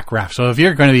pack raft. So if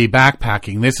you're going to be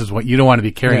backpacking, this is what you don't want to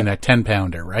be carrying, that 10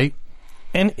 pounder, right?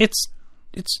 And it's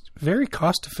very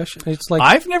cost efficient. It's like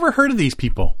I've never heard of these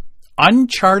people.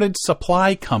 Uncharted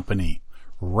Supply Company,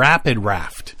 Rapid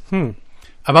Raft.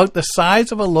 About the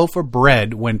size of a loaf of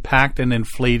bread when packed and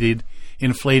inflating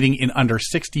in under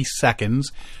 60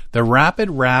 seconds. The Rapid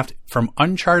Raft from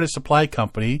Uncharted Supply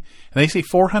Company, and they say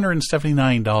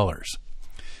 $479.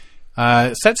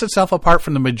 Sets itself apart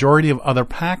from the majority of other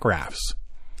pack rafts.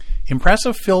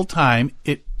 Impressive fill time,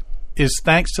 it is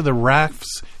thanks to the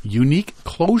raft's unique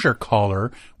closure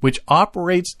collar, which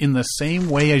operates in the same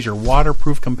way as your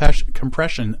waterproof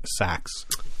compression sacks.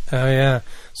 Oh, yeah.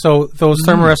 So those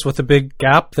Thermarest with the big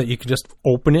gap that you can just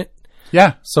open it.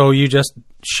 Yeah. So you just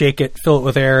shake it, fill it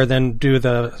with air, then do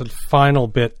the final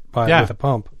bit with a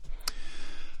pump.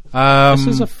 This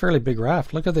is a fairly big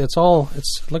raft. Look at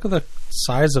look at the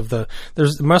size of there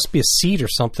must be a seat or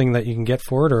something that you can get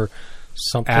for it or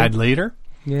something. Add later.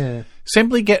 Yeah.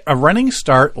 Simply get a running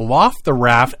start, loft the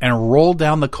raft, and roll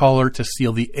down the collar to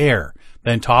seal the air.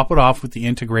 Then top it off with the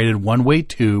integrated one-way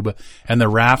tube, and the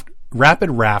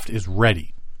rapid raft is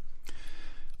ready.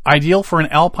 Ideal for an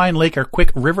alpine lake or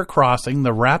quick river crossing,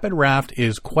 the rapid raft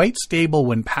is quite stable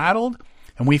when paddled,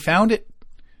 and we found it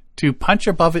to punch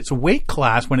above its weight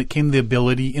class when it came to the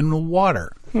ability in the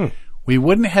water. We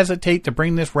wouldn't hesitate to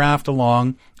bring this raft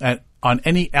along on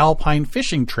any alpine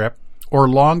fishing trip or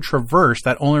long traverse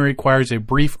that only requires a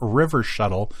brief river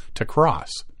shuttle to cross.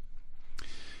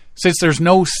 Since there's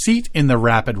no seat in the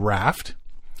rapid raft,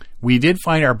 we did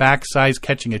find our backsides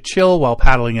catching a chill while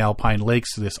paddling alpine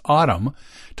lakes this autumn.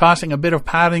 Tossing a bit of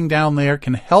padding down there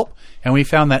can help, and we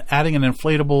found that adding an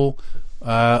inflatable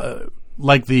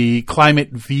like the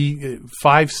Climate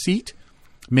V5 seat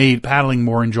made paddling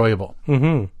more enjoyable.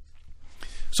 Mm-hmm.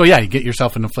 So yeah, you get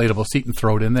yourself an inflatable seat and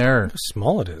throw it in there. How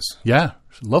small it is. Yeah.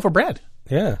 Loaf of bread.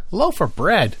 Yeah. Loaf of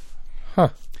bread. Huh.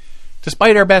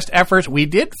 Despite our best efforts, we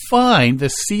did find the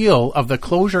seal of the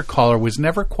closure collar was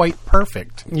never quite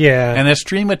perfect. Yeah. And a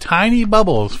stream of tiny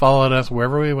bubbles followed us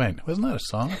wherever we went. Wasn't that a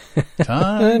song?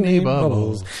 Tiny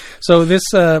bubbles. So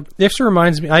this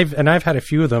reminds me, I've had a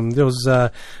few of them. Those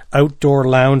outdoor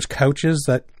lounge couches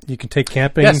that you can take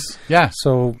camping. Yes. Yeah.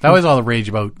 So that was all the rage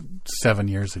about 7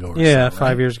 years ago. Yeah, so,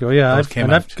 5 years ago. Yeah, I've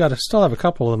still have a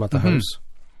couple of them at the house.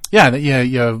 Yeah,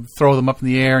 you throw them up in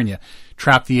the air and you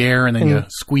trap the air and then you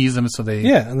squeeze them so they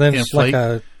and then inflate. It's like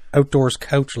a outdoors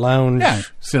couch lounge. Yeah,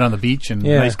 sit on the beach and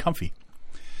nice comfy.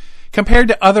 Compared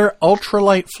to other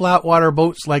ultralight flatwater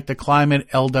boats like the Climate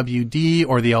LWD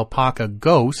or the Alpaca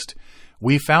Ghost,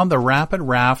 we found the Rapid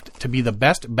Raft to be the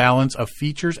best balance of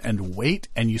features and weight,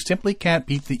 and you simply can't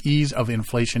beat the ease of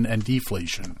inflation and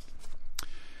deflation.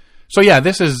 So yeah,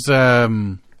 this is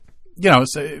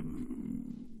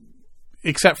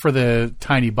except for the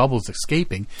tiny bubbles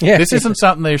escaping. Yeah. This isn't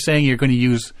something they're saying you're going to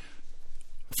use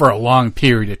for a long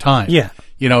period of time. Yeah.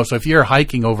 So if you're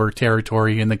hiking over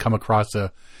territory and then come across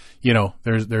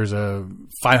there's a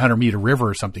 500-meter river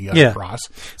or something you got to cross,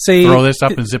 throw this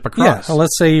up and zip across. Yeah. Well,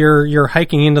 let's say you're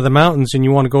hiking into the mountains and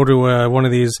you want to go to one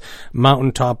of these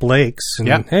mountaintop lakes.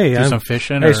 And, do some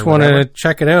fishing. I just want to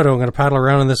check it out. I'm going to paddle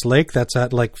around in this lake that's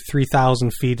at like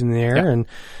 3,000 feet in the air. Yeah.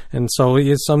 And so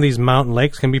some of these mountain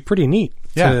lakes can be pretty neat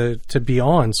to be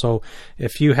on. So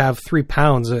if you have 3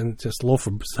 pounds and just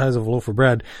size of a loaf of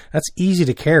bread, that's easy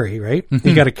to carry, right? Mm-hmm.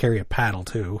 You got to carry a paddle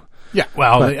too. Yeah,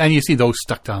 well, and you see those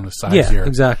stuck down the sides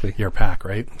of your pack,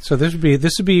 right? So this would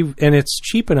be, and it's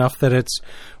cheap enough that it's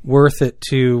worth it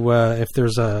to if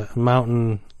there's a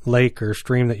mountain, lake, or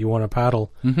stream that you want to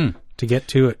paddle to get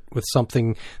to it with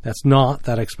something that's not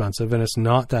that expensive and it's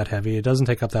not that heavy. It doesn't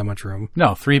take up that much room.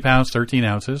 No, 3 pounds, 13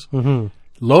 ounces. Mm-hmm.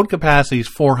 Load capacity is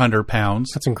 400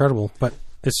 pounds. That's incredible, but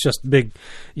it's just big.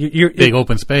 Big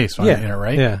open space,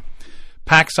 right? Yeah.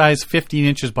 Pack size 15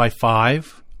 inches by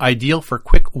 5. Ideal for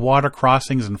quick water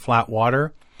crossings in flat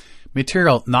water.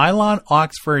 Material, nylon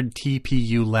Oxford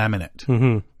TPU laminate.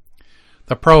 Mm-hmm.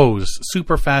 The pros,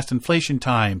 super fast inflation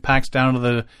time, packs down to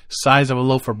the size of a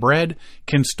loaf of bread,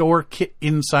 can store kit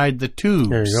inside the tubes.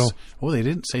 There you go. Oh, they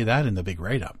didn't say that in the big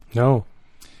write-up. No.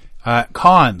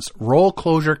 Cons, roll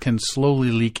closure can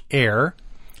slowly leak air,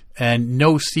 and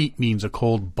no seat means a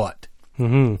cold butt.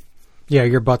 Mm-hmm. Yeah,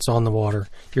 your butt's on the water.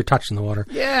 You're touching the water.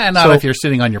 Yeah, not if you're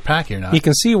sitting on your pack, you're not. You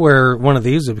can see where one of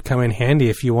these would come in handy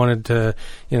if you wanted to,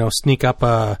 sneak up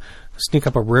a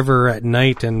river at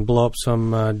night and blow up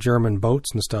some German boats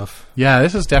and stuff. Yeah,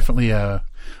 this is definitely a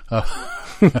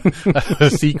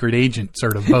secret agent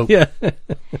sort of boat. Yeah.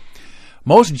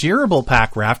 Most durable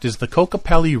pack raft is the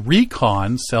Kokopelli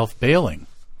Recon self-bailing.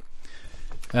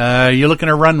 You're looking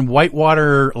to run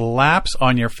whitewater laps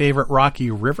on your favorite rocky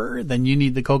river? Then you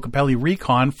need the Kokopelli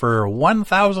Recon for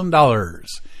 $1,000.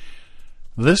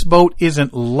 This boat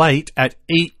isn't light at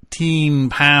 18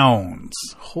 pounds.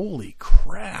 Holy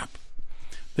crap.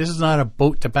 This is not a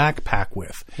boat to backpack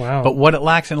with. Wow. But what it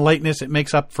lacks in lightness, it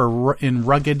makes up for in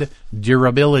rugged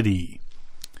durability.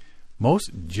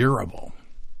 Most durable.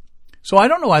 So I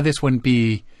don't know why this wouldn't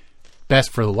be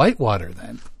best for the whitewater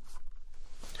then.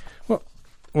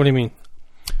 What do you mean?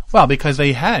 Well, because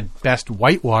they had best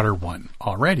whitewater one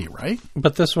already, right?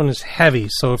 But this one is heavy,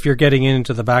 so if you're getting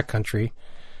into the backcountry.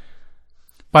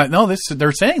 But no,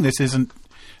 they're saying this isn't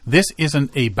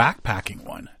a backpacking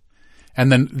one. And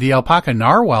then the Alpaca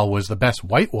Narwhal was the best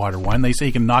whitewater one. They say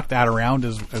you can knock that around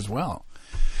as well.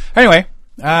 Anyway,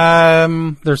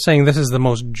 They're saying this is the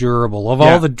most durable. Of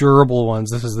Yeah. all the durable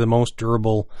ones, this is the most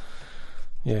durable.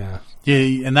 Yeah.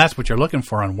 Yeah, and that's what you're looking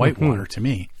for on whitewater to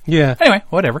me. Yeah. Anyway,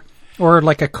 whatever. Or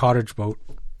like a cottage boat.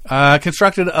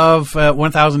 Constructed of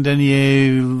 1,000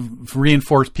 denier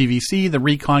reinforced PVC, the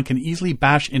Recon can easily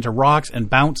bash into rocks and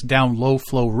bounce down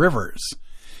low-flow rivers.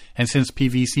 And since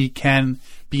PVC can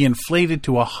be inflated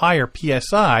to a higher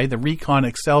PSI, the Recon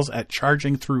excels at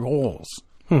charging through holes.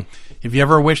 If you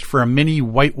ever wished for a mini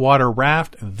whitewater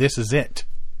raft, this is it.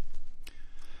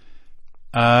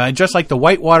 Just like the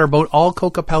whitewater boat, all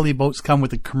Kokopelli boats come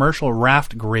with the commercial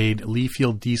raft grade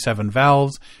Leafield D7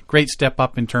 valves. Great step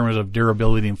up in terms of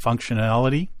durability and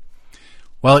functionality.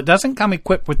 While it doesn't come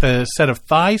equipped with a set of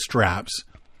thigh straps,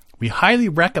 we highly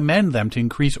recommend them to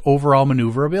increase overall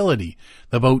maneuverability.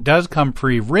 The boat does come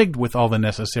pre-rigged with all the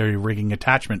necessary rigging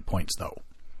attachment points, though.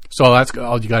 So that's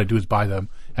all you got to do is buy them,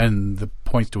 and the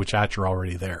points to attach are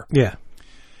already there. Yeah.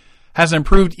 Has an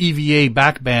improved EVA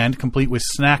backband, complete with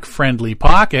snack-friendly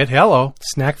pocket. Hello.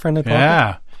 Snack-friendly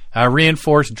pocket? Yeah.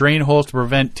 Reinforced drain holes to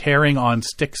prevent tearing on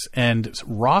sticks and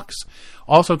rocks.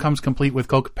 Also comes complete with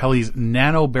Kokopelli's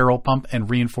nano barrel pump and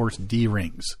reinforced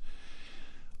D-rings.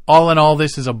 All in all,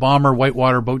 this is a bomber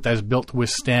whitewater boat that is built to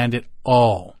withstand it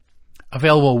all.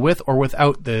 Available with or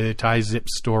without the tie-zip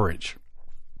storage.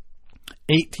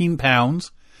 18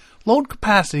 pounds. Load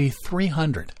capacity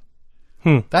 300.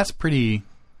 That's pretty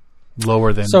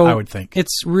lower than I would think.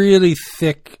 It's really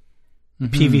thick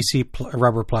PVC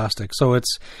rubber plastic. So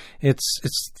its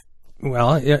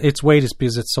weight is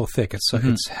because it's so thick.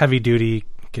 It's heavy duty,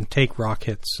 can take rock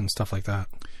hits and stuff like that.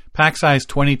 Pack size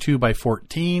 22 by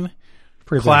 14.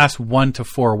 Pretty Class 1 to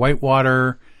 4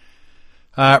 whitewater.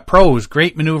 Pros,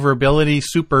 great maneuverability,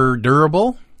 super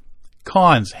durable.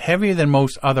 Cons, heavier than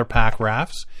most other pack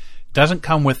rafts. Doesn't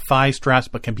come with thigh straps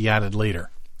but can be added later.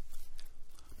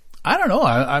 I don't know.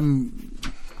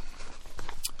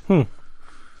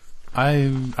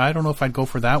 I don't know if I'd go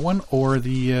for that one or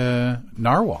the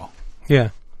Narwhal. Yeah.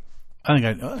 I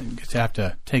think I'd just have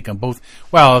to take them both.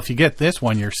 Well, if you get this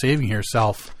one, you're saving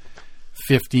yourself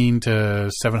 $15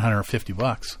 to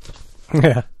 $750.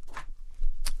 Yeah.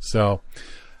 So,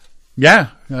 yeah,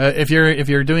 if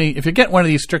you're getting one of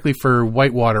these strictly for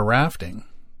whitewater rafting,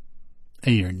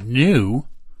 and you're new,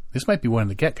 this might be one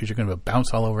to get because you're going to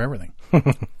bounce all over everything.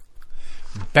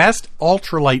 Best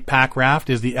ultralight pack raft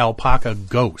is the Alpaca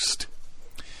Ghost.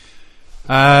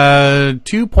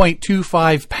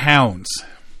 2.25 pounds.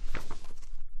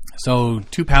 So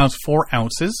 2 pounds 4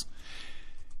 ounces.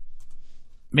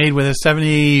 Made with a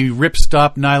 70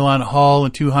 ripstop nylon hull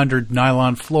and 200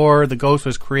 nylon floor, the Ghost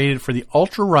was created for the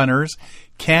ultra runners,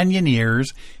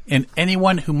 canyoneers, and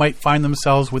anyone who might find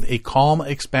themselves with a calm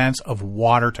expanse of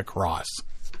water to cross.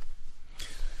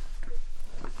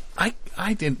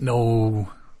 I didn't know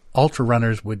ultra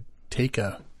runners would take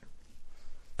a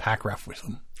pack raft with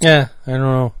them. Yeah, I don't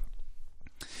know.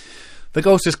 The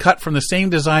Ghost is cut from the same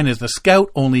design as the Scout,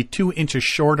 only 2 inches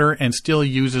shorter, and still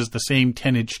uses the same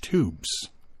 10-inch tubes.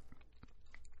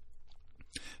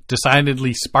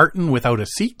 Decidedly Spartan without a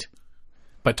seat,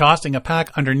 but tossing a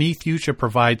pack underneath you should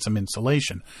provide some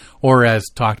insulation. Or, as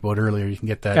talked about earlier, you can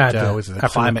get that the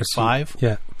Climate 5.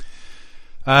 Yeah.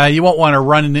 You won't want to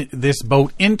run this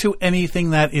boat into anything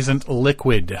that isn't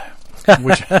liquid.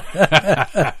 Which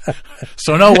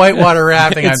so no whitewater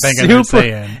rafting, I'm thinking they're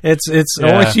saying. It's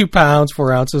only 2 pounds,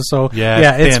 4 ounces, so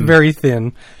it's very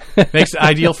thin. Makes it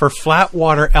ideal for flat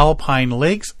water alpine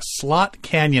lakes, slot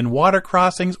canyon water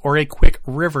crossings, or a quick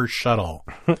river shuttle.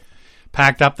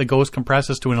 Packed up, the Ghost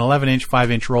compresses to an 11-inch,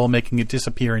 5-inch roll, making it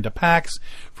disappear into packs.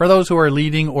 For those who are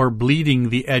leading or bleeding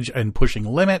the edge and pushing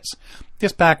limits,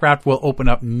 this pack raft will open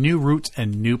up new routes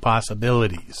and new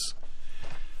possibilities.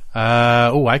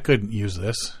 I couldn't use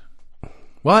this.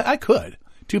 Well, I could.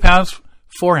 2 pounds,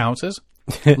 4 ounces.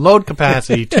 Load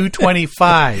capacity,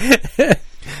 225.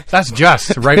 That's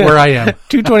just right where I am.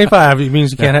 225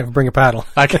 means you can't bring a paddle.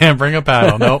 I can't bring a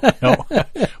paddle. No.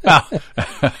 Well,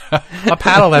 a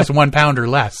paddle that's 1 pound or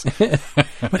less.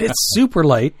 But it's super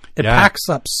light. It packs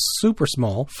up super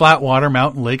small. Flat water,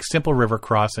 mountain lakes, simple river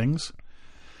crossings.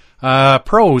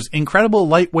 Pros, incredible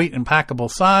lightweight and packable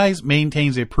size,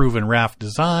 maintains a proven raft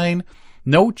design.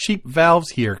 No cheap valves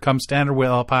here. Comes standard with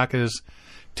Alpaca's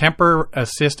temper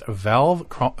assist valve.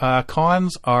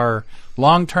 Cons are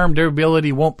long-term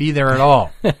durability won't be there at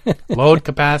all. Load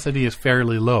capacity is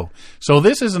fairly low. So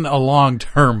this isn't a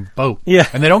long-term boat. Yeah.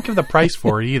 And they don't give the price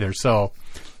for it either. So,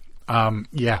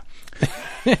 yeah.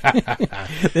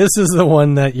 This is the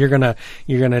one that you're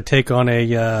gonna take on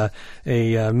a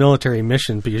military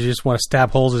mission because you just want to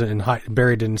stab holes in it and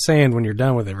bury it in sand when you're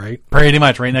done with it, right? Pretty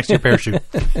much, right next to your parachute.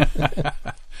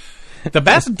 The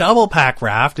best double pack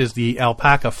raft is the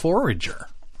Alpaca Forager.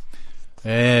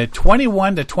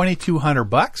 $21 to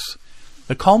 $2,200.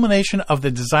 The culmination of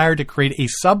the desire to create a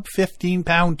sub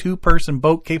 15-pound 2-person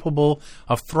boat capable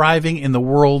of thriving in the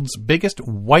world's biggest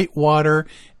whitewater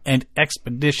and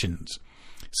expeditions.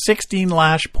 16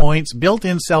 lash points,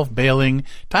 built-in self-bailing,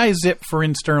 tie zip for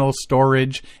internal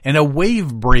storage, and a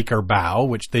wave breaker bow,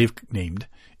 which they've named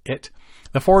it.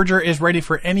 The Forager is ready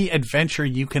for any adventure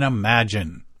you can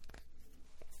imagine.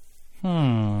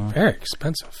 Very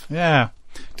expensive. Yeah.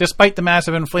 Despite the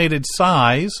massive inflated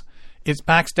size, it's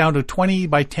packed down to a 20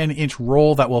 by 10 inch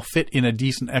roll that will fit in a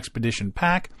decent expedition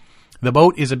pack. The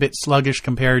boat is a bit sluggish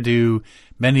compared to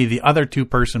many of the other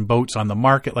 2-person boats on the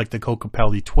market, like the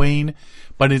Kokopelli Twain,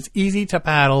 but it's easy to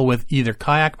paddle with either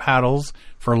kayak paddles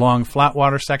for long flat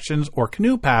water sections or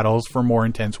canoe paddles for more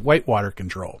intense whitewater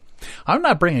control. I'm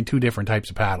not bringing 2 different types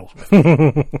of paddles with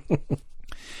me.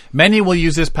 Many will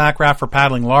use this pack raft for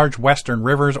paddling large western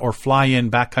rivers or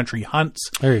fly-in backcountry hunts.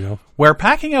 There you go. Where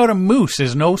packing out a moose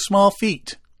is no small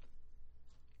feat.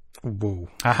 Whoa.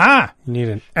 Aha! You need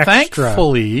an extra.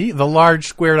 Thankfully, the large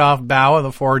squared-off bow of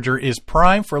the Forager is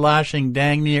prime for lashing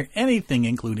dang near anything,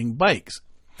 including bikes.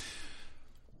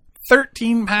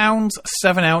 13 pounds,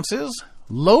 7 ounces.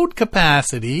 Load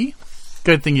capacity.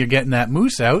 Good thing you're getting that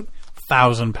moose out.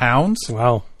 1,000 pounds.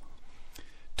 Wow.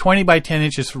 20 by 10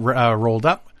 inches rolled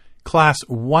up. Class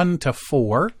 1 to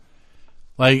 4.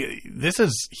 Like, this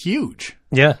is huge.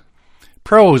 Yeah.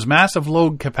 Pros, massive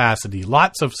load capacity,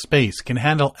 lots of space, can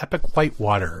handle epic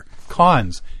whitewater.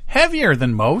 Cons, heavier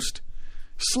than most,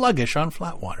 sluggish on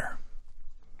flat water.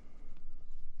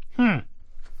 I'm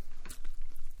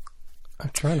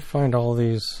trying to find all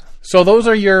these. So those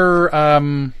are your,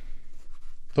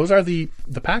 those are the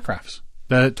pack rafts.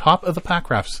 The top of the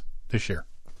pack rafts this year.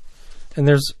 And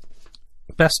there's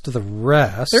best of the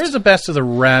rest. There is a best of the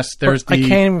rest. There's I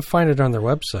can't even find it on their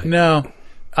website. No.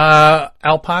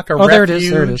 Alpaca Refuge. There it is.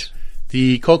 There it is.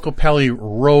 The Kokopelli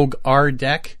Rogue R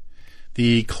deck.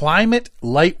 The Climate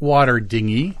Light Water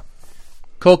Dinghy.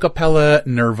 Kokopelli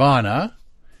Nirvana.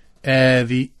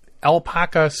 The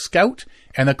Alpaca Scout.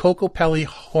 And the Kokopelli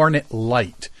Hornet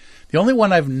Light. The only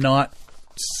one I've not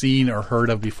seen or heard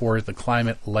of before is the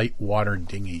Climate Light Water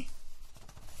Dinghy.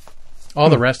 All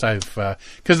the rest I've...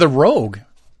 Because the Rogue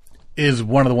is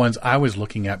one of the ones I was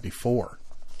looking at before.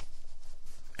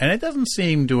 And it doesn't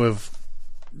seem to have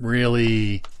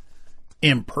really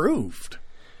improved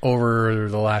over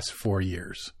the last 4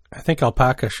 years. I think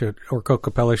Alpaca should, or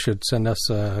Kokopelli should send us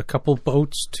a couple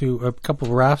rafts to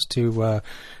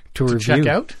review. Check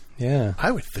out? Yeah.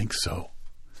 I would think so.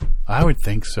 So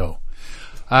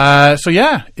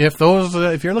yeah,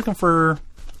 if you're looking for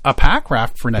a pack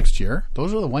raft for next year,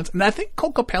 those are the ones. And I think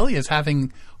Kokopelli is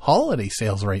having holiday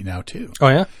sales right now too. Oh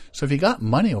yeah? So if you got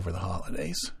money over the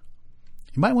holidays,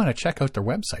 you might want to check out their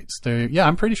websites.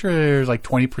 I'm pretty sure there's like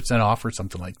 20% off or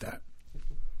something like that.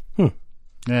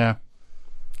 Yeah.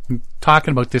 I'm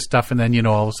talking about this stuff and then,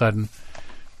 all of a sudden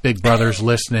Big Brother's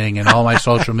listening and all my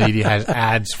social media has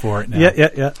ads for it now.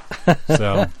 Yeah.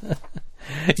 So...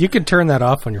 You could turn that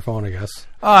off on your phone, I guess.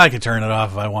 Oh, I could turn it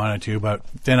off if I wanted to, but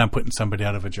then I'm putting somebody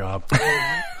out of a job.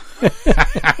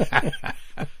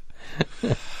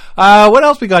 What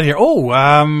else we got here?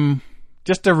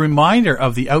 Just a reminder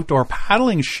of the outdoor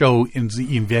paddling show and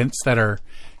the events that are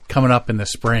coming up in the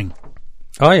spring.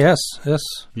 Oh, yes.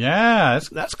 Yeah,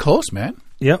 that's close, man.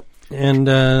 Yep. And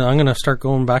I'm going to start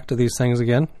going back to these things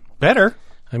again. Better.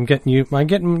 I'm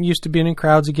getting used to being in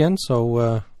crowds again,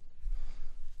 so...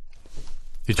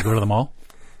 Did you go to the mall?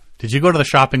 Did you go to the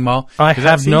shopping mall? I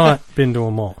have not been to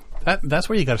a mall. That's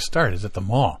where you got to start, is at the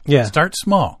mall. Yeah. Start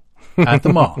small at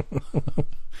the mall.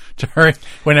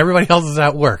 When everybody else is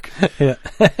at work. Yeah.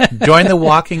 Join the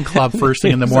walking club first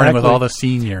thing in the morning with all the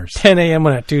seniors. 10 a.m.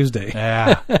 on a Tuesday.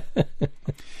 Yeah.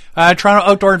 Toronto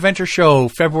Outdoor Adventure Show,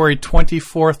 February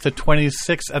 24th to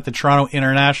 26th at the Toronto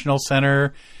International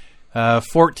Centre.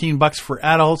 $14 for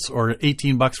adults or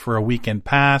 $18 for a weekend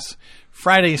pass.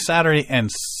 Friday, Saturday,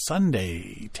 and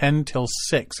Sunday, 10 till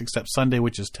 6, except Sunday,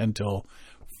 which is 10 till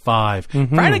 5.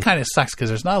 Mm-hmm. Friday kind of sucks because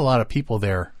there's not a lot of people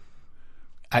there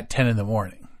at 10 in the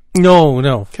morning. No.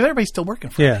 Because everybody's still working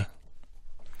Friday. Yeah.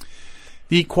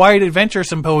 The Quiet Adventure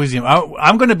Symposium.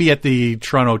 I'm going to be at the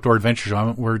Toronto Outdoor Adventure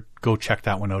Show. We're go check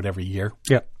that one out every year.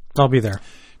 Yeah, I'll be there.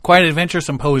 Quiet Adventure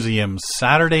Symposium,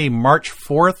 Saturday, March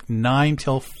 4th, 9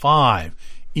 till 5.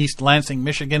 East Lansing,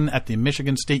 Michigan, at the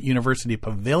Michigan State University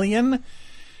Pavilion.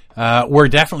 We're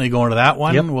definitely going to that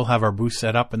one. Yep. We'll have our booth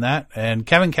set up in that. And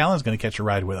Kevin Callan's going to catch a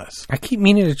ride with us. I keep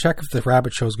meaning to check if the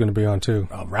Rabbit Show is going to be on too.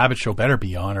 Rabbit Show better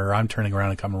be on, or I'm turning around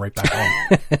and coming right back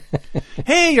home.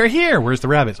 Hey, you're here. Where's the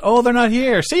rabbits? Oh, they're not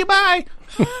here. See you, bye.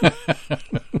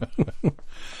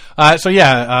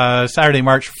 Saturday,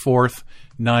 March 4th,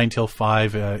 9 till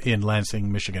 5 in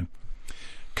Lansing, Michigan.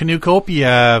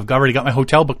 Canoecopia, I've already got my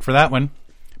hotel booked for that one.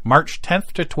 March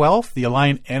 10th to 12th, the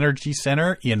Alliant Energy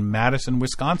Center in Madison,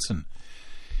 Wisconsin.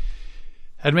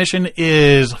 Admission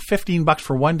is $15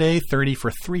 for 1 day, $30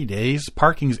 for 3 days.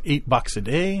 Parking's $8 a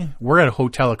day. We're at a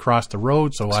hotel across the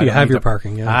road, so you have your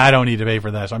parking. Yeah. I don't need to pay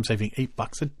for that, so I'm saving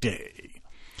 $8 a day.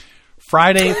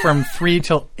 Friday from 3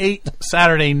 till 8,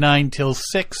 Saturday 9 till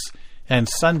 6, and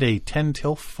Sunday 10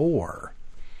 till 4.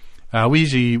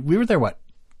 We were there, we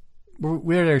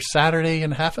were there Saturday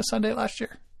and half a Sunday last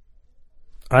year?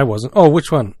 I wasn't. Oh,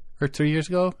 which one? Or 2 years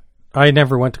ago? I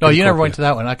never went to. No, you never went to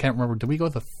that one. I can't remember. Did we go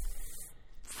the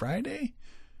Friday?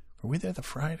 Were we there the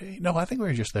Friday? No, I think we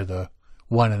were just there the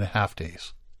 1.5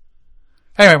 days.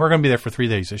 Anyway, we're going to be there for 3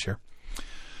 days this year.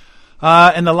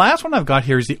 And the last one I've got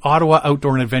here is the Ottawa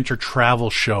Outdoor and Adventure Travel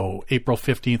Show, April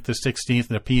 15th to 16th,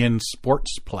 Nepean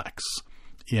Sportsplex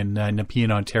in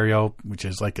Nepean, Ontario, which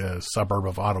is like a suburb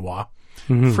of Ottawa.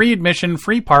 Mm-hmm. Free admission,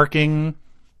 free parking.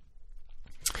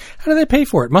 How do they pay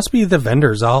for it? Must be the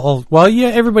vendors.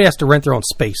 Everybody has to rent their own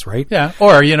space, right? Yeah.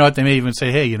 Or, you know what, they may even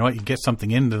say, hey, you know what, you get something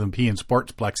into the Nepean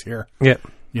Sportsplex here. Yeah.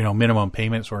 You know, minimum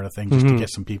payment sort of thing, just to get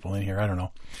some people in here. I don't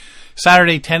know.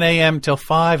 Saturday, 10 a.m. till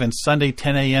 5, and Sunday,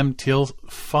 10 a.m. till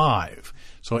 5.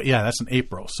 So, yeah, that's in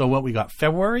April. So, what we got?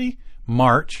 February,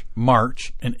 March,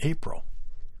 and April.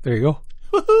 There you go.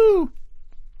 Woohoo!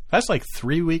 That's like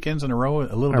 3 weekends in a row, a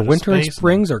little bit Our of winter and space.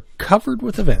 springs are covered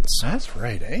with events. That's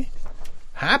right, eh?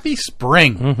 Happy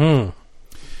spring. Mm-hmm.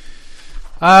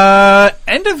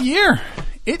 End of year.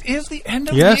 It is the end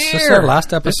of the year. Yes, this is our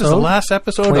last episode. This is the last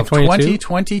episode of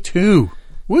 2022.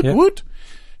 Woot, woot.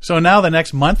 So now the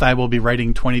next month I will be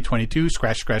writing 2022,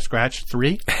 scratch,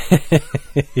 3.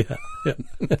 Yeah.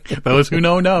 Those who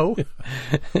know.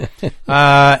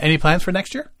 Any plans for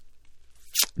next year?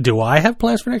 Do I have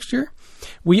plans for next year?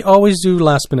 We always do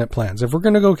last minute plans. If we're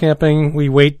going to go camping, we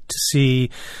wait to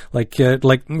see, like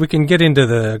we can get into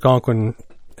the Algonquin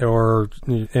or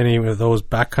any of those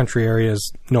backcountry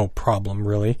areas, no problem,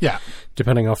 really. Yeah.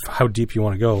 Depending on how deep you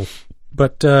want to go.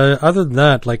 But other than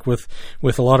that, like with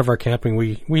a lot of our camping,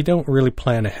 we don't really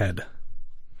plan ahead.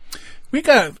 We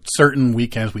got certain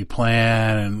weekends we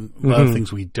plan and a lot of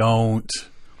things we don't.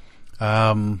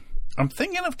 I'm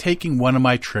thinking of taking one of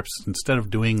my trips, instead of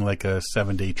doing like a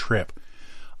 7-day trip,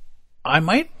 I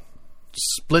might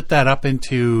split that up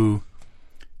into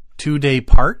 2-day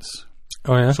parts.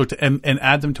 Oh, yeah? So and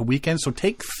add them to weekends. So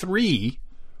take 3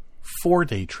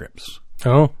 4-day trips.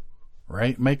 Oh.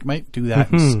 Right? Might do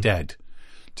that instead.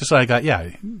 Just so I got,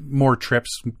 more trips,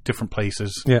 different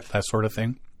places, that sort of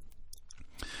thing.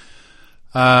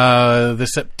 The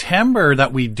September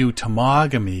that we do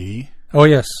Temagami. Oh,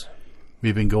 yes.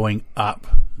 We've been going up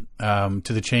to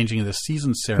the changing of the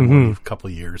season ceremony a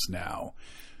couple of years now.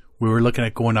 We were looking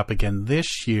at going up again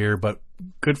this year, but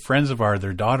good friends of ours,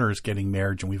 their daughter is getting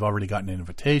married, and we've already gotten an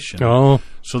invitation. Oh.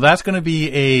 So that's going to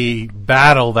be a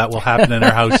battle that will happen in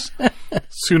our house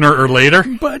sooner or later.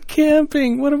 But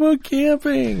camping, what about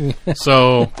camping?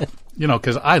 So,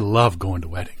 because I love going to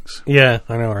weddings. Yeah,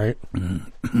 I know, right?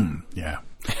 Yeah.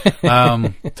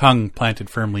 Tongue planted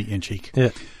firmly in cheek. Yeah.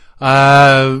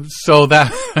 So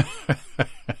that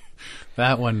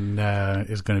one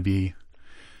is going to be,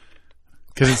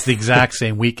 because it's the exact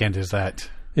same weekend as that.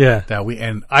 Yeah.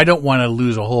 And I don't want to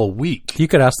lose a whole week. You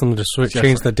could ask them to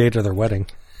change the date of their wedding.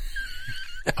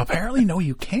 Apparently, no,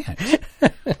 you can't.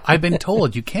 I've been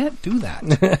told you can't do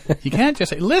that. You can't just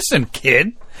say, listen,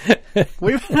 kid,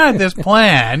 we've had this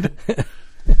planned.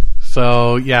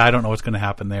 So, I don't know what's going to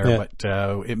happen there,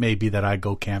 but it may be that I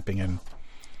go camping and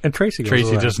Tracy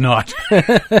does not.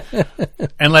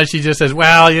 Unless she just says,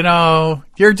 well,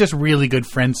 you're just really good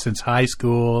friends since high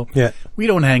school. Yeah. We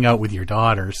don't hang out with your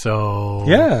daughter, so...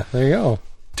 Yeah, there you go.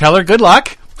 Tell her good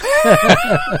luck.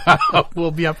 We'll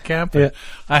be up camping. Yeah.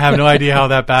 I have no idea how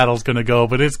that battle's going to go,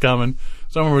 but it's coming.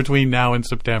 Somewhere between now and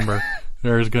September,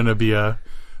 there's going to be a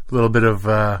little bit of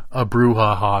a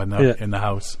brouhaha in the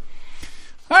house.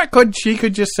 She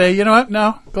could just say, you know what?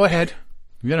 No, go ahead.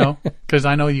 Because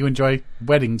I know you enjoy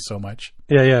weddings so much.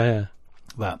 Yeah.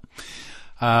 Well,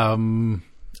 are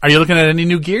you looking at any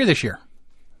new gear this year?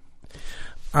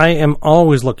 I am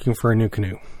always looking for a new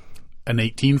canoe. an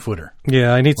 18-footer.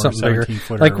 Yeah, I need Or something bigger.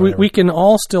 17-footer Like or whatever. we can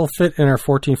all still fit in our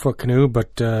 14-foot canoe,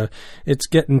 but it's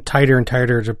getting tighter and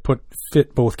tighter to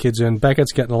fit both kids in.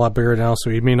 Beckett's getting a lot bigger now, so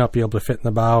he may not be able to fit in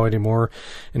the bow anymore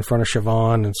in front of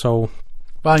Siobhan, and so.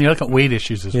 Well, you look at weight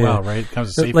issues as well, right? It comes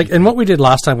to safety. Like, and what we did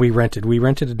last time, we rented an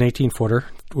 18-footer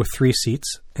with 3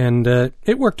 seats, and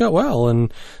it worked out well.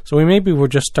 And so maybe we'll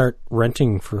just start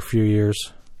renting for a few years.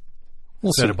 We'll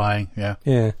Instead see. of buying, yeah.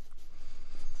 Yeah.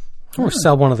 Or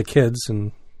sell one of the kids,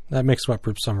 and that makes up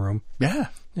for some room. Yeah.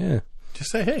 Yeah. Just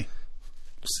say, hey,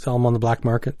 Sell them on the black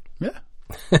market. yeah.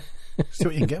 See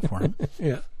what you can get for them.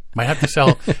 Yeah. Might have to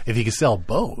sell, if you can sell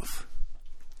both.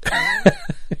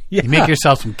 Yeah. You make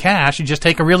yourself some cash, you just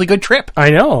take a really good trip, I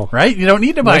know. right? You don't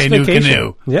need to buy Nice a new vacation.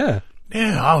 canoe. Yeah.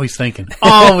 Yeah, always thinking.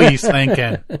 Always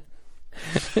thinking.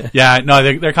 Yeah,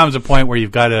 no, there comes a point where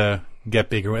you've got to get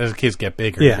bigger. As the kids get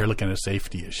bigger, Yeah. you're looking at a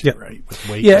safety issue, Yeah. right? With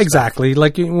weight Yeah, and stuff. exactly.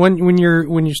 Like when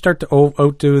you start to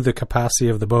outdo the capacity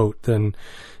of the boat, then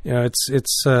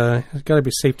it's got to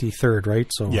be safety third, right?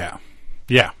 So Yeah.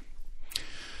 Yeah.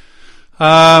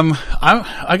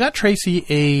 I got Tracy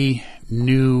a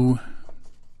new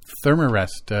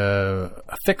Thermarest, a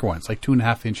thicker one. It's like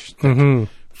 2.5 inches thick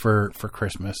for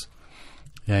Christmas.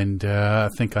 And I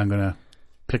think I'm going to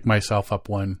pick myself up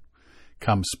one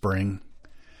come spring.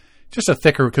 Just a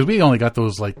thicker, because we only got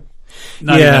those like,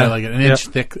 not Yeah. even like an inch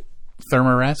thick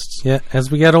Thermarests. Yeah, as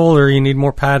we get older, you need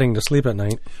more padding to sleep at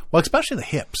night. Well, especially the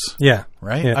hips. Yeah.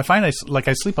 Right? Yeah. I find I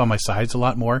sleep on my sides a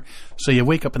lot more. So you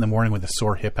wake up in the morning with a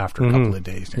sore hip after a couple of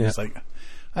days. And you're just like,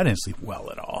 I didn't sleep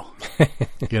well at all.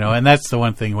 And that's the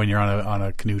one thing when you're on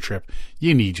a canoe trip,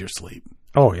 you need your sleep.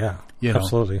 Oh, yeah. You know.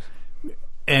 Absolutely.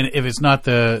 And if it's not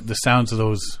the sounds of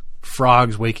those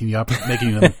frogs waking you up,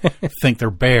 making them think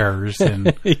they're bears,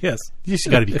 and Yes. you just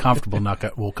got to be comfortable not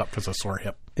get woke up because of a sore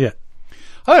hip. Yeah.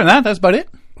 Other than that, that's about it.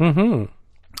 Mm-hmm.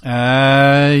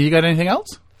 You got anything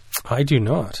else? I do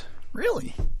not.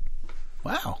 Really?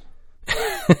 Wow.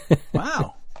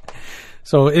 Wow.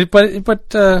 So,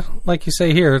 but like you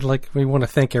say here, like we want to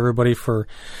thank everybody for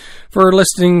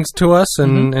listening to us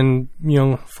and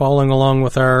following along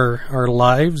with our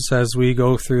lives as we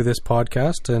go through this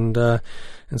podcast, and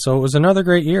so it was another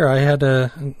great year.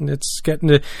 It's getting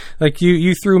to, like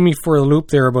you threw me for a loop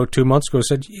there about 2 months ago.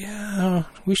 Said, yeah,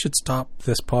 we should stop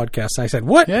this podcast. And I said,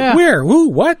 what? Yeah. Where? Who?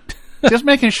 What? Just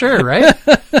making sure, right?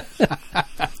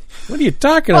 What are you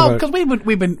talking Well, about? because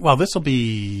we've been this will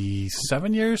be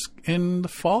 7 years in the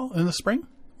spring,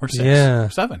 or 6? Yeah.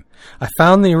 7. I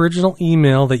found the original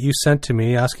email that you sent to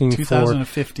me asking for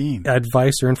 2015.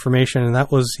 advice or information, and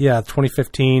that was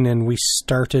 2015, and we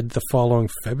started the following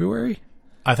February.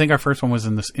 I think our first one was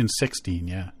in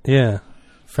 16. Yeah.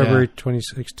 February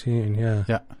 2016.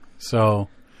 Yeah. So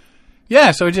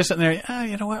we're just sitting there.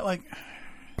 You know what? Like,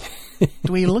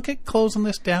 do we look at closing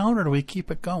this down or do we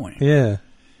keep it going? Yeah.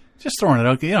 Just throwing it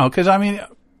out, because I mean,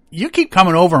 you keep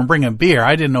coming over and bringing beer.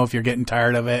 I didn't know if you're getting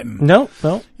tired of it. And, No.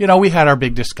 we had our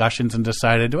big discussions and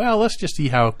decided, well, let's just see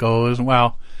how it goes. And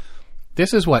well,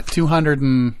 this is what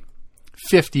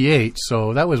 258.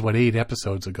 So that was 8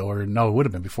 episodes ago, or no, it would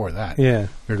have been before that. Yeah.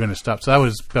 We were going to stop. So that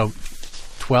was about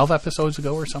 12 episodes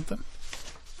ago or something.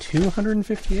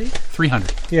 258.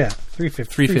 300. Yeah.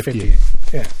 350. 358.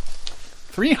 Yeah.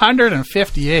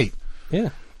 358. Yeah.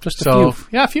 Just a So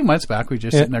few. a few months back, we were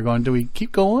just sitting there going, do we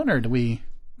keep going or do we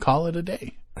call it a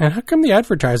day? And how come the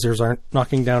advertisers aren't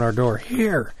knocking down our door?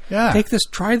 Here. Yeah.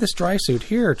 Try this dry suit.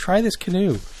 Here. Try this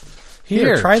canoe. Here.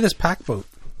 Here. Try this pack boat.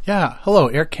 Yeah. Hello,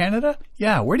 Air Canada?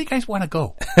 Yeah. Where do you guys want to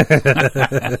go?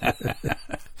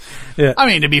 Yeah. I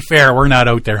mean, to be fair, we're not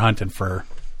out there hunting for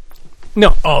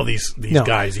No. all these No.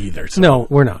 guys either. So. No,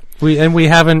 we're not. We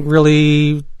haven't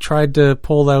really tried to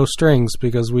pull those strings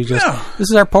because we just No. this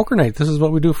is our poker night. This is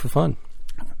what we do for fun.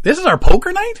 This is our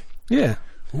poker night? Yeah.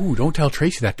 Ooh, don't tell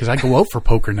Tracy that because I go out for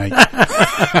poker night.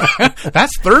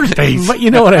 That's Thursdays. But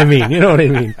you know what I mean. No,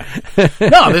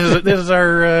 this is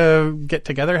our get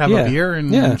together, have a beer,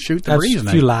 and shoot the Have breeze a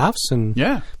night. few laughs and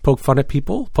poke fun at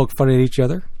people, poke fun at each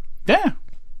other. Yeah.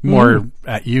 More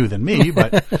at you than me,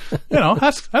 but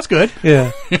that's good.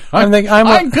 Yeah. I'm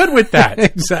good with that.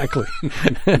 Exactly.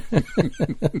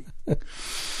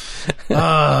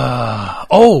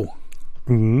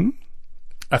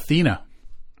 Athena.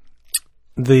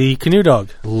 The canoe dog.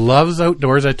 Loves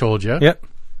outdoors, I told you. Yep.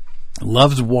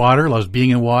 Loves water, loves being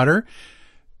in water.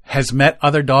 Has met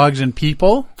other dogs and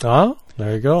people. Oh,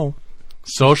 there you go.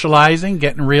 Socializing,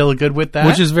 getting real good with that.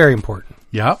 Which is very important.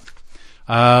 Yep.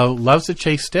 Loves to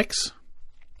chase sticks.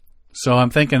 So I'm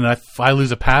thinking if I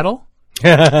lose a paddle,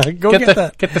 Go get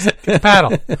that. Get the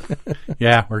paddle.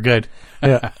 Yeah, we're good.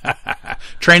 Yeah.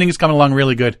 Training is coming along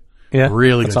really good. Yeah,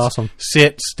 really that's good. awesome.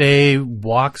 Sit, stay,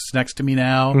 walks next to me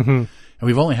now. And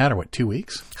we've only had her, 2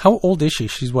 weeks? How old is she?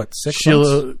 She's 6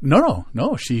 months?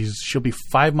 No. She'll be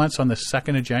 5 months on the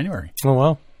 2nd of January. Oh,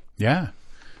 wow. Yeah.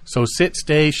 So sit,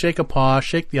 stay, shake a paw,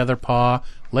 shake the other paw,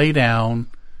 lay down.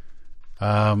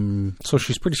 So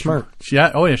she's pretty smart.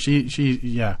 Yeah. Oh, yeah. She.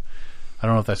 Yeah. I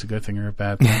don't know if that's a good thing or a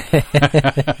bad thing.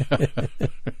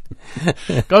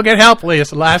 Go get help,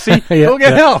 Lassie. Yeah, Go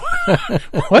get help.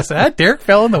 What's that? Derek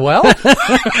fell in the well?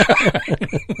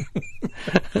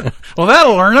 Well,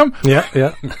 that'll learn him.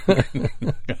 Yeah.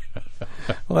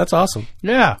 Well, that's awesome.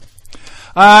 Yeah.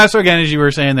 So again, as you were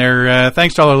saying there,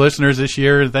 thanks to all our listeners this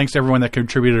year. Thanks to everyone that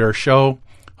contributed to our show.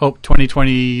 Hope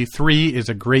 2023 is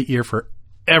a great year for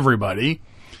everybody.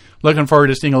 Looking forward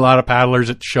to seeing a lot of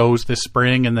paddlers at shows this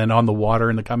spring and then on the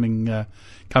water in the coming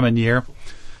year.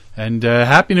 And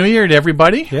Happy New Year to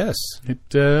everybody. Yes.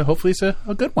 Hopefully it's a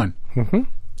good one. Mm-hmm.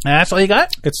 That's all you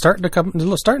got? It's starting to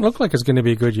look like it's going to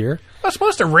be a good year. Well, it's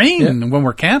supposed to rain when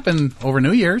we're camping over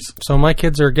New Year's. So my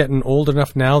kids are getting old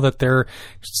enough now that they're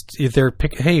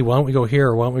hey, why don't we go here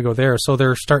or why don't we go there? So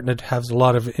they're starting to have a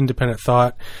lot of independent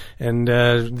thought, and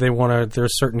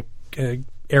there's certain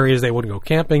areas they want to go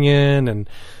camping in and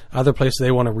other places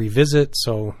they want to revisit.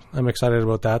 So I'm excited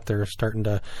about that. They're starting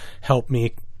to help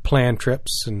me plan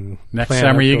trips and next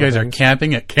summer you guys are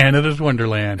camping at Canada's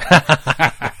Wonderland.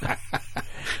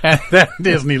 And then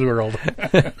Disney World.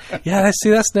 Yeah, I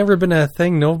see. That's never been a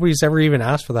thing. Nobody's ever even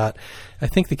asked for that. I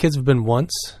think the kids have been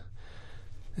once,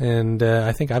 and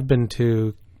I think I've been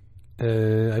to.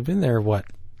 I've been there.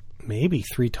 Maybe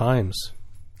 3 times.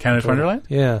 Canada's Wonderland.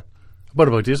 Yeah. What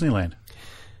about Disneyland?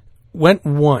 Went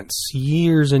once,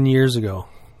 years and years ago.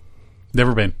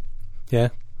 Never been. Yeah.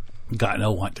 God,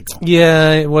 no, want to go.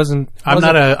 Yeah, it wasn't.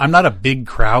 I'm not a big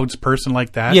crowds person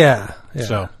like that. Yeah.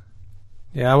 So.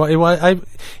 Yeah, it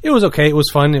was okay. It was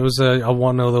fun. It was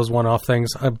one of those one-off things.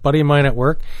 A buddy of mine at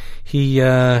work,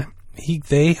 they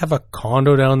have a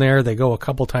condo down there. They go a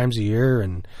couple times a year,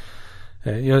 and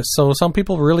so some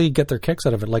people really get their kicks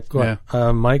out of it. Like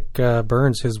Mike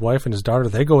Burns, his wife and his daughter,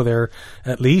 they go there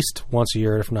at least once a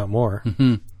year, if not more.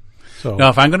 Mm-hmm. So now,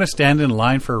 if I'm going to stand in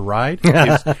line for a ride,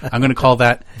 I'm going to call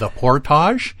that the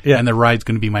portage, and the ride's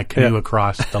going to be my canoe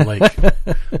across the lake.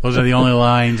 Those are the only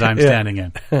lines I'm standing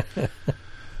in.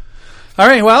 All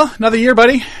right, well, another year,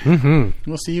 buddy. Mm-hmm.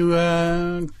 We'll see you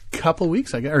a couple of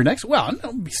weeks, I guess, or next. Well,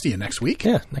 no, we'll see you next week.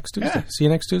 Yeah, next Tuesday. Yeah. See you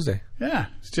next Tuesday. Yeah,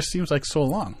 it just seems like so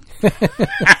long. All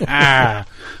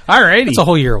righty, it's a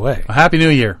whole year away. Well, Happy New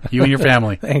Year, you and your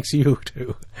family. Thanks, you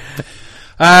too.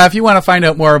 If you want to find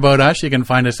out more about us, you can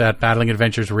find us at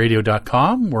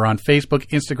paddlingadventuresradio.com. We're on Facebook,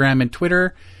 Instagram, and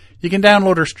Twitter. You can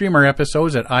download or stream our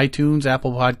episodes at iTunes,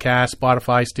 Apple Podcasts,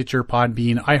 Spotify, Stitcher,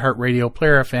 Podbean, iHeartRadio,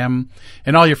 Player FM,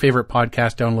 and all your favorite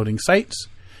podcast downloading sites.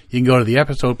 You can go to the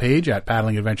episode page at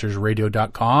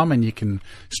paddlingadventuresradio.com, and you can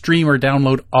stream or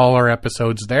download all our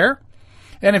episodes there.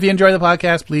 And if you enjoy the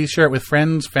podcast, please share it with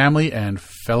friends, family, and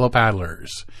fellow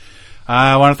paddlers.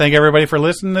 I want to thank everybody for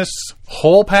listening this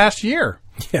whole past year.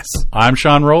 Yes. I'm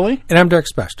Sean Rowley. And I'm Derek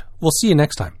Specht. We'll see you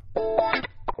next time.